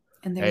them,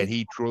 and there you and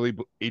he truly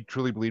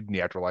believed in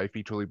the afterlife.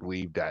 He truly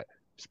believed that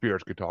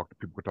spirits could talk to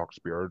people, could talk to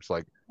spirits.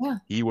 Like yeah.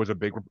 he was a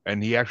big,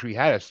 and he actually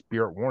had a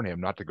spirit warn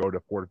him not to go to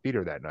Ford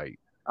Theater that night,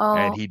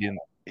 and Oh,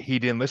 he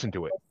didn't listen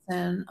to it,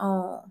 and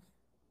oh,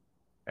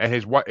 and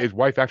his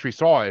wife actually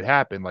saw it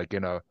happen like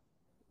in a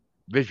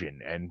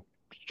vision, and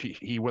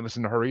he wouldn't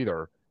listen to her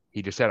either.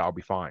 He just said, "I'll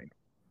be fine."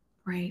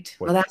 right.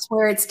 Well, Which that's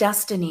where it's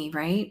destiny,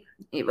 right?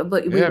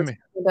 What we yeah, I were mean,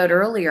 talking about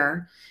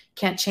earlier.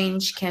 Can't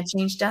change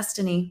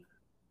destiny.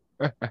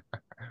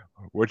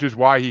 which is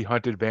why he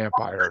hunted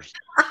vampires.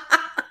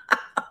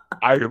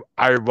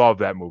 I love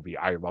that movie.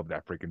 I love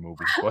that freaking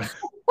movie. But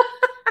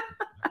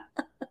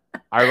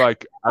I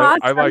like I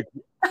Awesome. like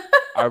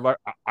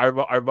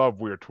I love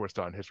weird twists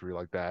on history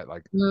like that.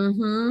 Like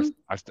Mm-hmm.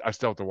 I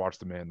still have to watch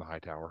The Man in the High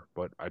Tower,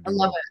 but I I do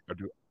love love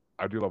it.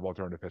 I do love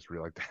alternative history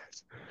like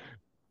that.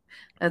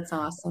 That's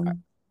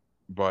awesome.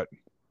 But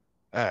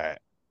uh,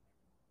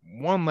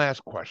 one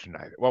last question.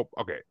 Well,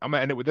 okay, I'm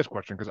gonna end it with this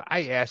question because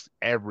I asked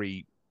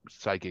every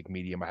psychic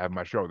medium I have on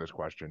my show this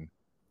question.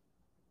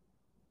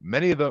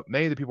 Many of the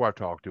people I've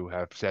talked to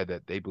have said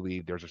that they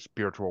believe there's a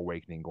spiritual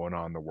awakening going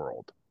on in the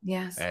world,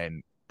 Yes.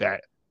 and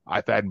that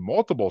I've had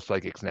multiple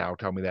psychics now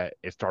tell me that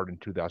it started in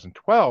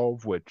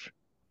 2012, which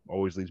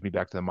always leads me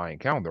back to the Mayan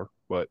calendar.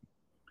 But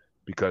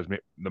because the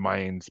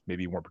Mayans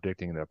maybe weren't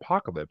predicting an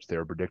apocalypse, they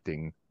were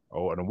predicting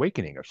an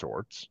awakening of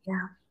sorts.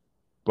 Yeah.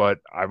 But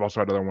I've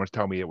also had other ones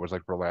tell me it was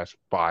like for the last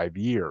 5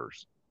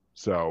 years.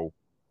 So,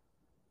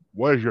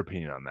 what is your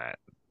opinion on that?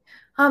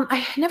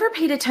 I never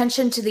paid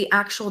attention to the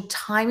actual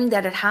timing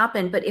that it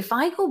happened, but if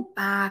I go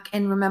back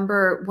and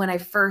remember when I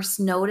first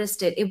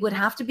noticed it, it would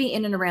have to be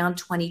in and around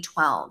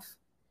 2012.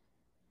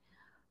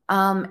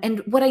 And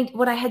what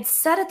I had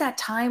said at that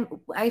time,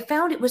 I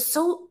found it was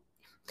so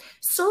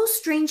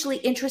strangely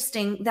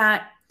interesting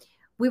that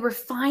we were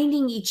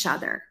finding each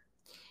other.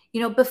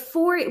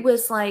 Before it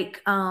was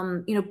like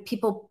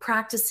people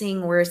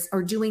practicing or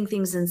doing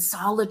things in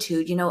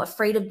solitude,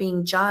 afraid of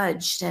being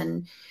judged,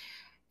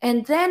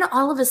 and then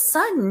all of a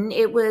sudden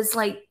it was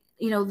like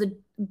the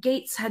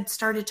gates had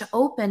started to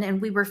open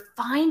and we were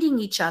finding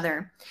each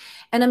other.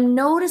 And I'm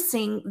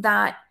noticing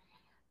that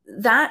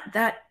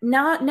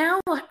now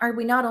are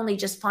we not only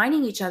just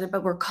finding each other,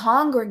 but we're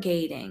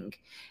congregating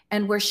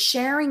and we're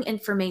sharing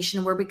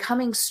information, we're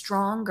becoming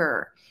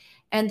stronger,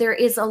 and there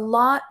is a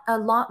lot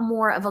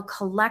more of a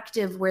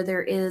collective where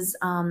there is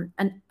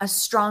a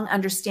strong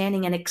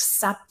understanding and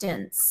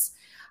acceptance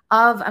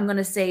of, I'm going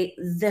to say,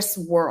 this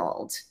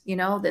world,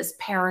 this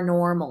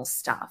paranormal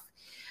stuff.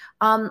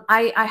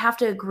 I have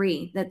to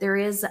agree that there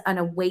is an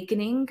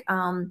awakening.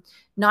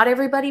 Not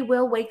everybody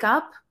will wake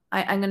up.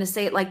 I'm going to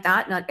say it like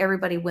that. Not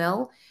everybody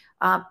will,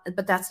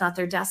 but that's not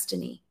their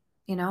destiny,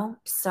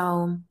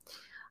 So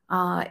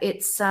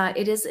it's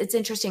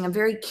interesting. I'm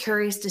very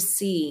curious to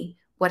see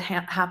what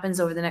happens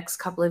over the next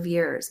couple of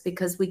years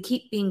because we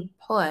keep being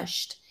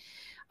pushed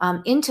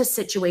into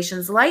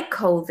situations like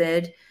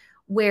COVID,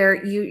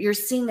 where you're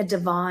seeing a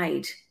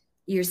divide.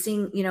 You're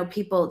seeing,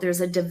 people.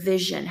 There's a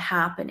division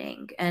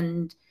happening,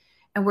 and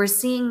we're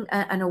seeing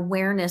an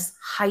awareness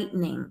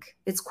heightening.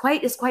 It's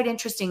quite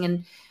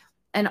interesting,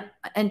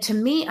 and to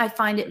me, I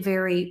find it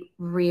very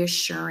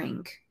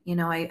reassuring.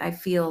 I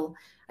feel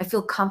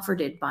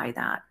comforted by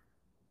that.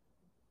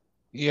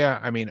 Yeah,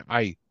 I mean,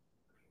 I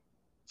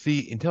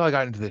see until I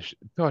got into this,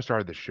 until I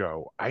started the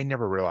show, I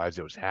never realized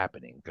it was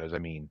happening because I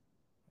mean,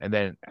 and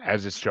then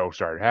as this show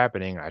started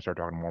happening, I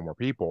started talking to more and more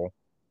people.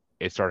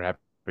 It started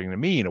happening to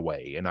me in a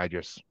way, and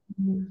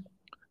Mhm.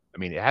 I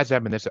mean, it has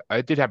happened this,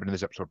 it did happen in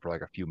this episode for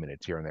like a few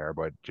minutes here and there,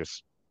 but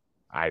just,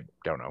 I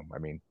don't know. I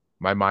mean,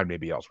 my mind may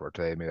be elsewhere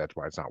today. Maybe that's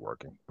why it's not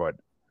working. But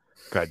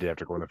 'cause I did have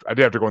to go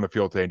in the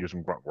field today and do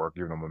some grunt work,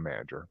 even though I'm a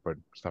manager. But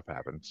stuff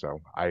happens,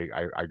 so I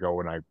go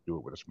and I do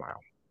it with a smile.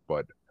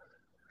 But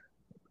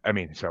I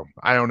mean, so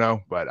I don't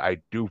know, but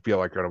I do feel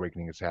like an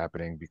awakening is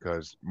happening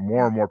because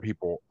more and more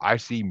people, I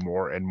see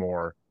more and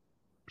more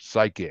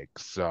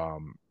psychics,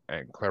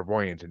 and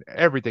clairvoyants and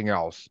everything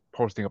else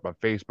posting up on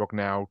Facebook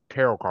now,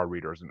 tarot card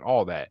readers and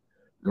all that.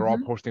 They're all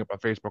Hmm. posting up on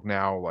Facebook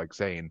now, like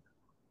saying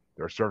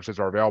their services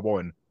are available.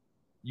 And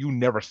you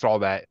never saw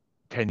that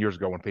 10 years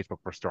ago when Facebook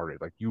first started.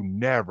 Like, you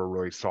never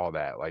really saw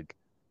that. Like,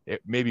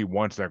 it maybe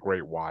once in a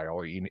great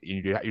while. You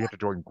have to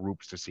join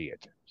groups to see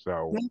it.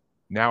 So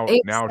now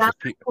it's just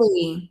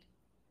Exactly.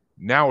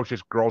 now it's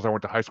just girls I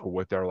went to high school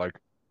with. They're like,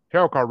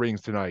 tarot card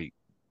readings tonight.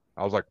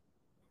 I was like,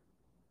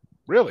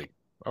 really?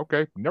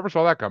 Okay, never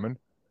saw that coming.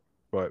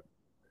 But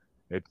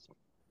it's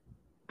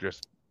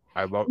just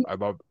I love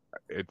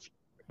it's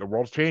the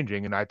world's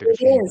changing, and I think It it's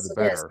changing for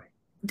the is. It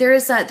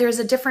is. better. There's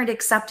a different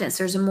acceptance.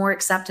 There's a more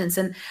acceptance.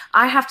 And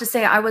I have to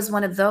say, I was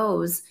one of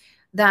those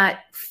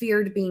that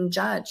feared being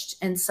judged.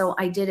 And so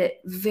I did it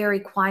very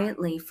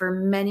quietly for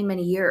many,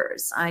 many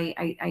years.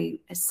 I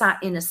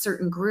sat in a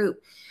certain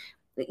group.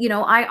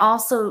 I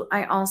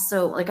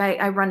also like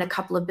I run a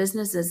couple of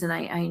businesses, and I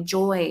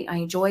enjoy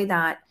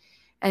that.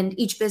 And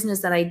each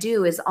business that I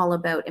do is all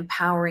about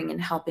empowering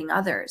and helping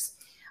others.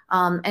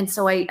 And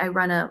so I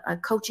run a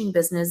coaching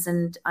business,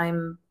 and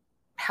I'm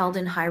held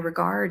in high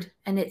regard.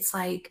 And it's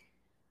like,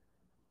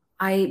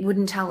 I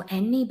wouldn't tell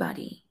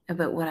anybody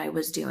about what I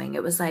was doing.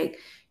 It was like,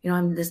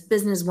 I'm this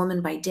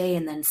businesswoman by day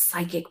and then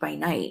psychic by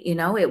night.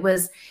 It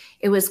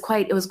was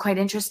quite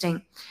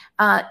interesting.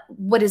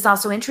 What is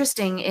also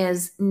interesting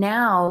is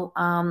now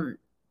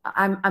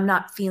I'm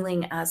not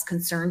feeling as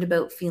concerned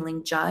about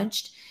feeling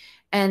judged.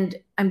 And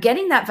I'm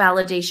getting that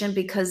validation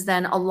because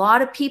then a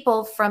lot of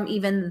people from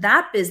even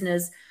that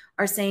business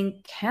are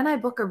saying, "Can I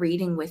book a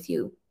reading with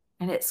you?"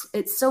 And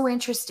it's so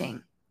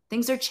interesting.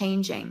 Things are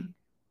changing.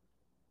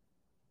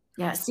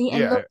 Yeah. See,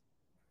 and look, Yeah,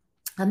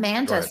 go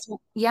Amanda. ahead. So,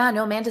 yeah,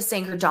 no, Amanda's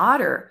saying her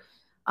daughter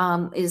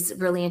is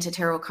really into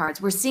tarot cards.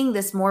 We're seeing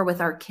this more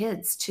with our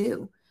kids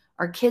too.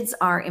 Our kids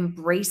are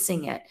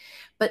embracing it.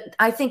 But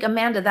I think,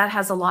 Amanda, that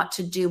has a lot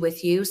to do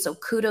with you. So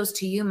kudos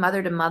to you,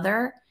 mother to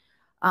mother.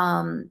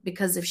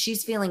 Because if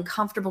she's feeling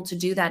comfortable to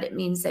do that, it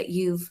means that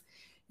you've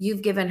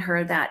given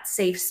her that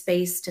safe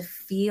space to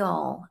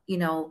feel,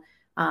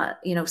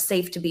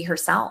 safe to be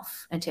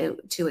herself and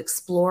to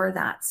explore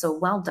that. So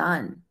well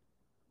done.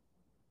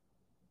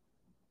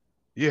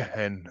 Yeah,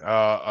 and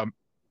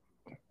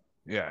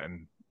yeah,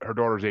 and her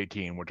daughter's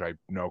 18, which I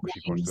know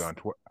because she posted Nice. on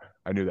Twitter.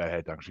 I knew that ahead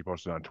of time. She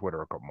posted on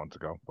Twitter a couple months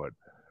ago. But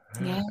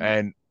Yeah.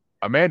 and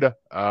Amanda,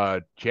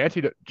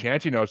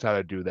 Chancey knows how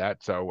to do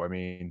that. So I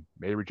mean,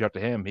 maybe reach out to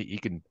him. He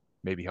can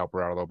maybe help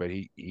her out a little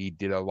bit. He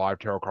did a live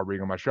tarot card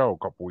reading on my show a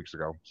couple weeks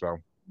ago. So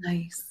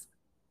Nice.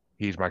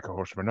 he's my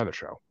co-host for another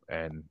show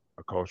and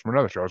a co-host for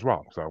another show as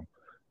well. So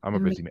I'm a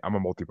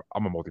multi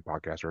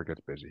podcaster. It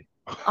gets busy.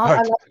 Oh, I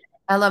But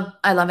love it.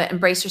 I love it.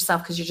 Embrace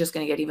yourself because you're just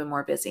going to get even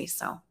more busy.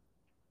 So,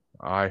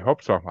 I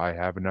hope so. I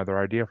have another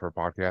idea for a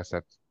podcast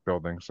that's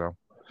building. So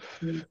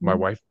mhm. my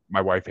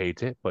wife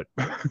hates it, but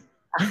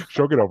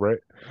she'll get over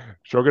it.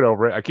 She'll get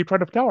over it. I keep trying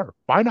to tell her,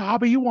 find a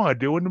hobby you want to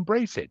do and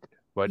embrace it.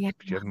 But Yeah,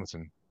 she doesn't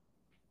listen.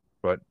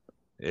 But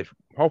if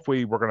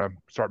hopefully we're gonna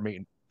start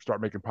making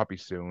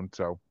puppies soon.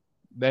 So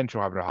then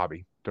she'll have a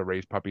hobby to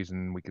raise puppies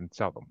and we can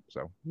sell them.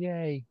 So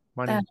yay,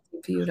 money.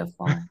 that's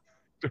beautiful.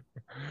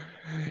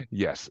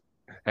 Yes.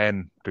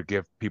 And to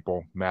give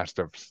people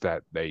mastiffs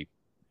that they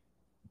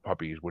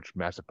puppies, which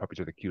mastiff puppies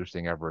are the cutest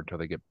thing ever until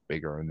they get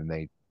bigger and then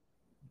they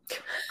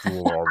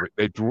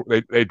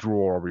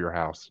drool over your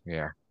house.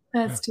 Yeah.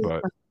 That's too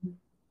But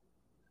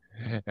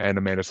fun. and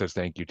Amanda says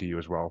thank you to you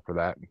as well for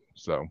that.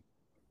 So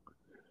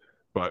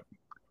but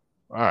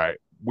all right.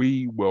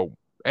 We will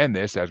end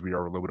this as we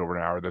are a little bit over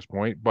an hour at this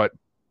point. But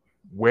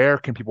where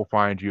can people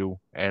find you?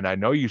 And I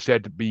know you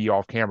said to be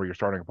off camera, you're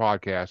starting a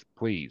podcast.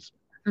 Please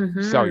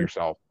sell Hmm.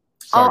 yourself.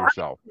 Sell Oh, I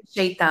yourself.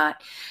 appreciate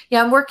that.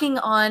 Yeah, I'm working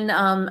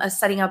on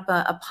setting up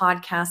a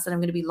podcast that I'm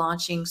going to be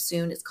launching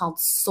soon. It's called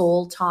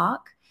Soul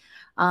Talk.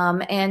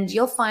 And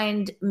you'll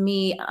find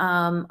me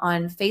on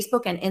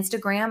Facebook and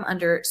Instagram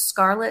under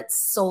Scarlet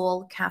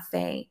Soul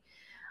Cafe.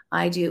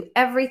 I do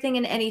everything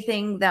and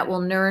anything that will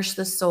nourish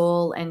the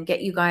soul and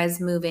get you guys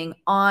moving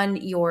on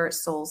your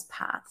soul's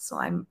path. So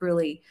I'm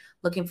really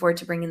looking forward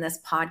to bringing this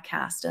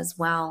podcast as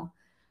well.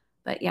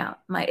 But yeah,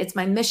 it's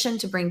my mission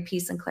to bring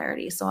peace and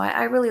clarity. So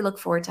I really look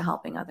forward to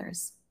helping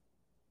others.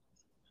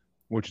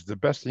 Which is the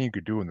best thing you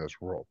could do in this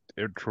world.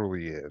 It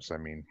truly is. I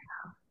mean,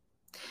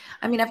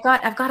 I mean, I've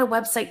got a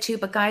website too,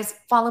 but guys,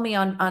 follow me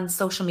on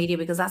social media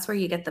because that's where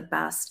you get the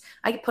best.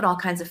 I put all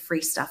kinds of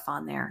free stuff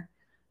on there.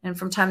 And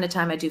from time to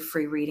time I do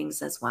free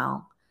readings as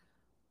well.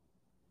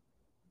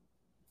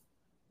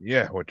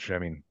 yeah, which I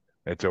mean,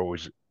 it's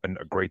always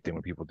a great thing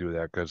when people do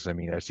that because I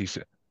mean, as he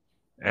said,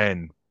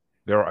 and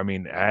there, I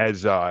mean,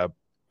 as a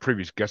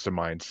previous guest of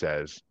mine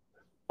says,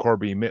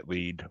 Corby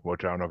Mitlead,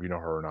 which I don't know if you know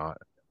her or not,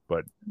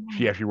 but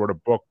she actually wrote a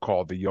book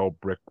called The Yellow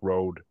Brick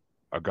Road: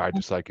 A Guide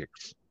to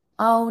Psychics,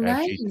 Oh, and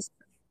she nice.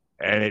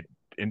 and it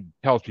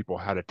tells people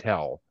how to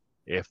tell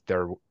if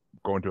they're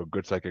going to a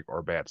good psychic or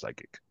a bad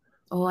psychic.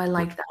 Oh, I Which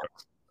like that.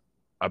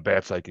 a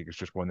bad psychic is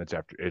just one that's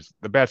after is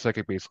the bad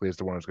psychic basically is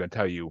the one who's going to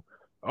tell you,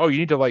 oh, you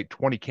need to light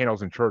 20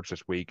 candles in church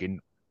this week, and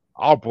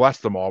I'll bless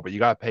them all, but you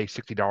got to pay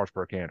 $60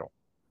 per candle.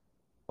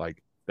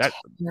 Like that.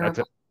 That's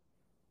it.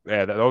 Terrible.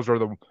 Yeah, those are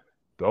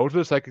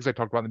the psychics I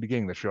talked about in the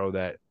beginning. The show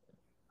that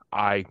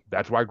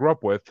that's why I grew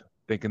up with,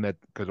 thinking that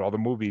because all the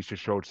movies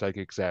just showed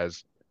psychics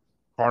as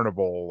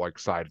carnival like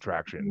side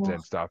attractions Yeah.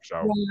 and stuff.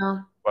 So, Yeah.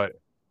 but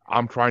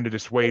I'm trying to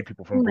dissuade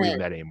people from believing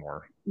Entertainment. that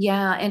anymore.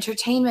 Yeah,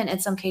 entertainment in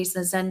some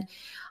cases. And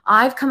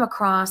I've come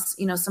across,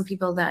 some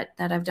people that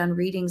I've done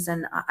readings,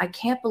 and I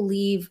can't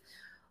believe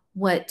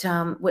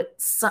I'm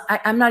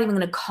not even going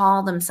to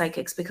call them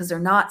psychics because they're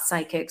not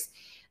psychics.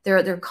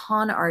 They're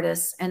con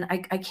artists, and I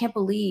can't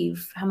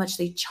believe how much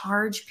they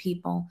charge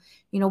people.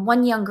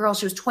 One young girl,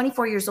 she was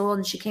 24 years old,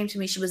 and she came to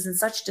me. She was in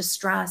such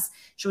distress.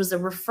 She was a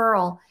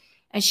referral,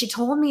 and she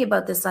told me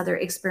about this other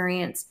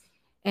experience.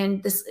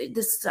 And this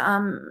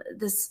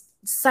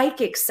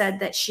psychic said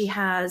that she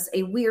has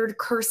a weird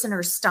curse in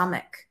her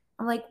stomach.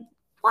 I'm like,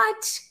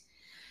 what?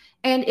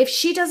 And if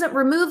she doesn't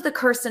remove the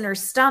curse in her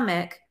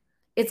stomach,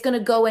 it's going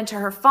to go into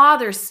her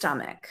father's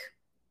stomach.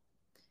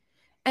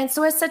 And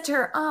so I said to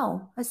her,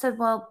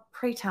 well,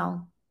 pray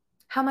tell,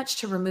 how much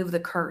to remove the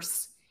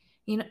curse?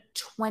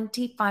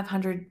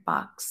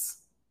 $2,500.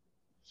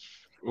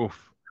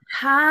 Oof.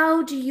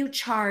 How do you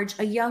charge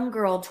a young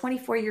girl,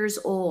 24 years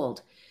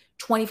old,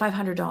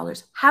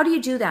 $2,500? How do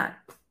you do that?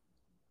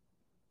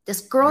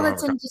 This You girl don't have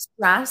that's a in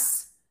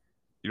distress.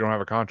 you don't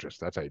have a conscience.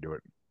 That's how you do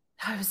it.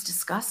 I was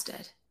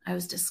disgusted.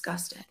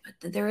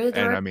 But there And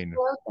are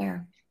people out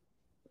there.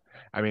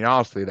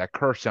 honestly, that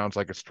curse sounds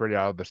like it's straight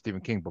out of the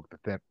Stephen King book,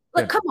 The Like,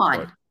 Thinner. come on.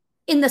 But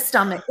In the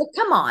stomach. Like,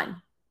 come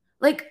on.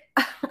 Like,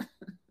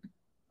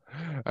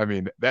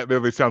 that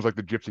literally sounds like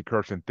the Gypsy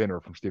Curse and Thinner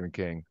from Stephen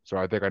King. So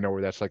I think I know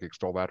where that psychic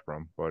stole that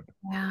from. But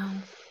wow.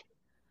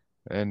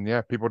 and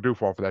yeah, people do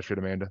fall for that shit,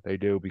 Amanda. They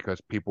do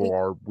because people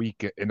are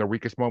weak in their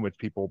weakest moments.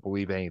 People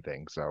believe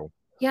anything. So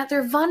Yeah,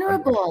 they're I'm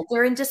vulnerable.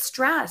 They're in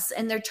distress,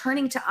 and they're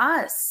turning to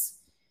us,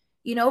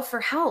 for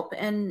help.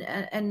 And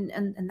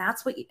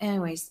that's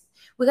anyways,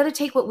 we got to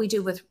take what we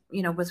do with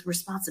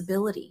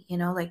responsibility,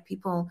 like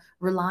people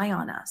rely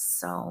on us.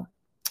 So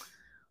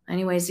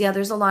anyways, yeah,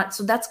 there's a lot.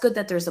 So that's good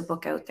that there's a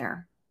book out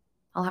there.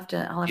 I'll have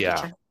to yeah.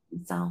 check it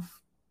myself.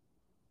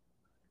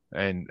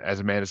 And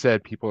as Amanda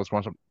said, people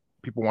want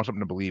something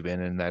to believe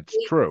in, and that's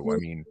They true.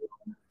 do.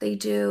 They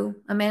do.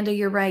 Amanda,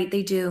 you're right.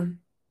 They do.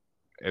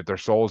 If their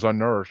soul is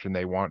unnourished and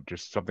they want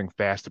just something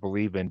fast to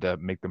believe in to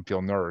make them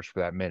feel nourished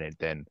for that minute,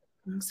 then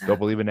they'll Exactly.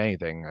 believe in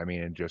anything.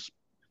 And just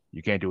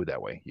you can't do it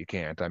that way. You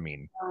can't.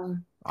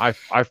 Um, I've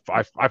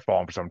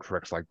fallen for some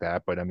tricks like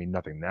that, but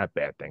nothing that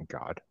bad. Thank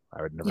God.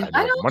 yeah, I I never have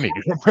don't. money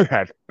to do something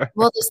like that.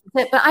 Well, this is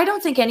it. But I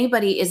don't think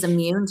anybody is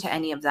immune to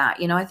any of that.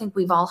 I think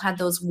we've all had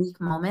those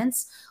weak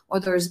moments, or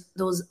there's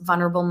those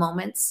vulnerable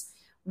moments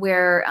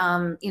where,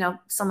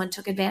 someone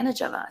took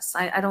advantage of us.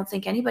 I don't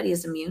think anybody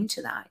is immune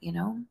to that.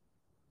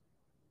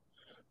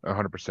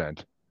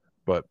 100%.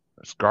 But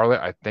Scarlet,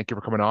 I thank you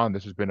for coming on.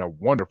 This has been a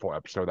wonderful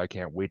episode. I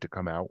can't wait to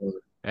come out,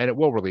 and it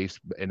will release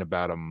in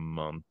about a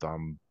month. I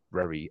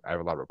have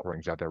a lot of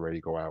recordings out there ready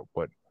to go out,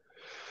 but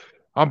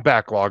I'm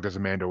backlogged, as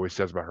Amanda always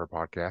says about her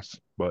podcast.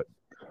 But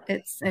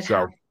It has.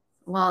 so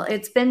Well,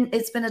 it's been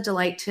a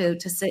delight to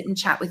sit and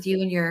chat with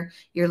you and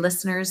your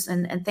listeners,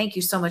 and thank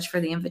you so much for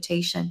the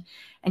invitation.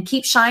 And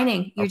keep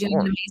shining. You're of doing an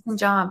course, amazing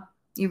job.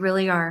 You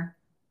really are.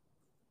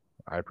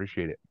 I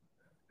appreciate it.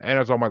 And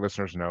as all my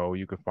listeners know,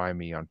 you can find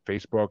me on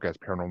Facebook as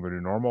Paranormal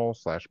New Normal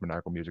 /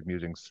 Maniacal Music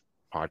Musings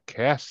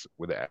Podcast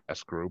with a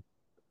S group,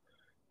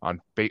 on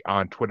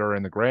Twitter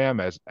and the Gram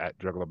as at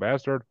Juggalo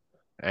Bastard,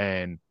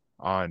 and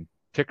on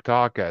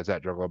TikTok as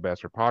at Juggalo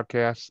Bastard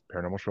Podcast.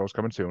 Paranormal shows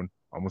coming soon.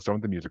 Almost done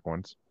with the music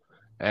ones.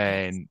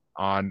 Yes. And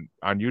on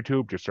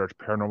YouTube, just search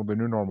Paranormal the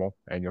New Normal,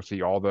 and you'll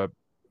see all the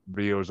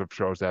videos of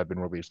shows that have been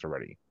released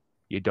already.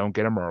 You don't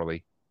get them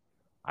early.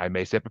 I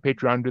may set up a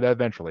Patreon and do that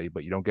eventually,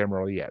 but you don't get them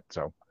early yet.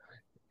 So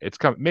it's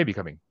maybe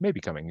coming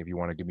if you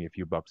want to give me a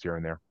few bucks here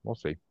and there. We'll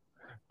see.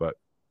 But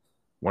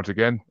once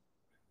again,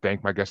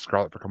 thank my guest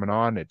Scarlet for coming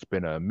on. It's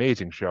been an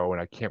amazing show,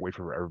 and I can't wait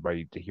for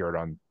everybody to hear it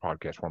on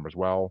podcast form as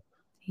well.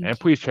 And Thank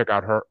you. please check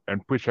out her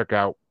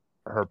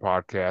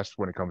podcast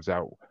when it comes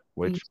out. Thank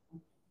Which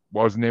you.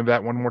 what was the name of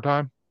that one more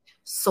time?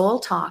 Soul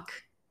Talk.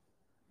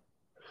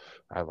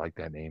 I like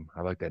that name.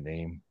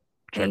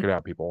 Check Thank it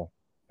out, people.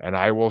 And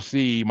I will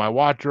see my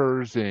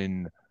watchers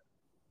in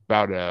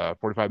about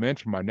 45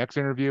 minutes from my next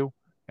interview.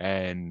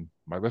 And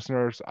my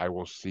listeners, I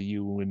will see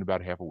you in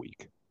about half a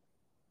week.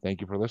 Thank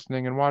you for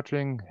listening and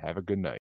watching. Have a good night.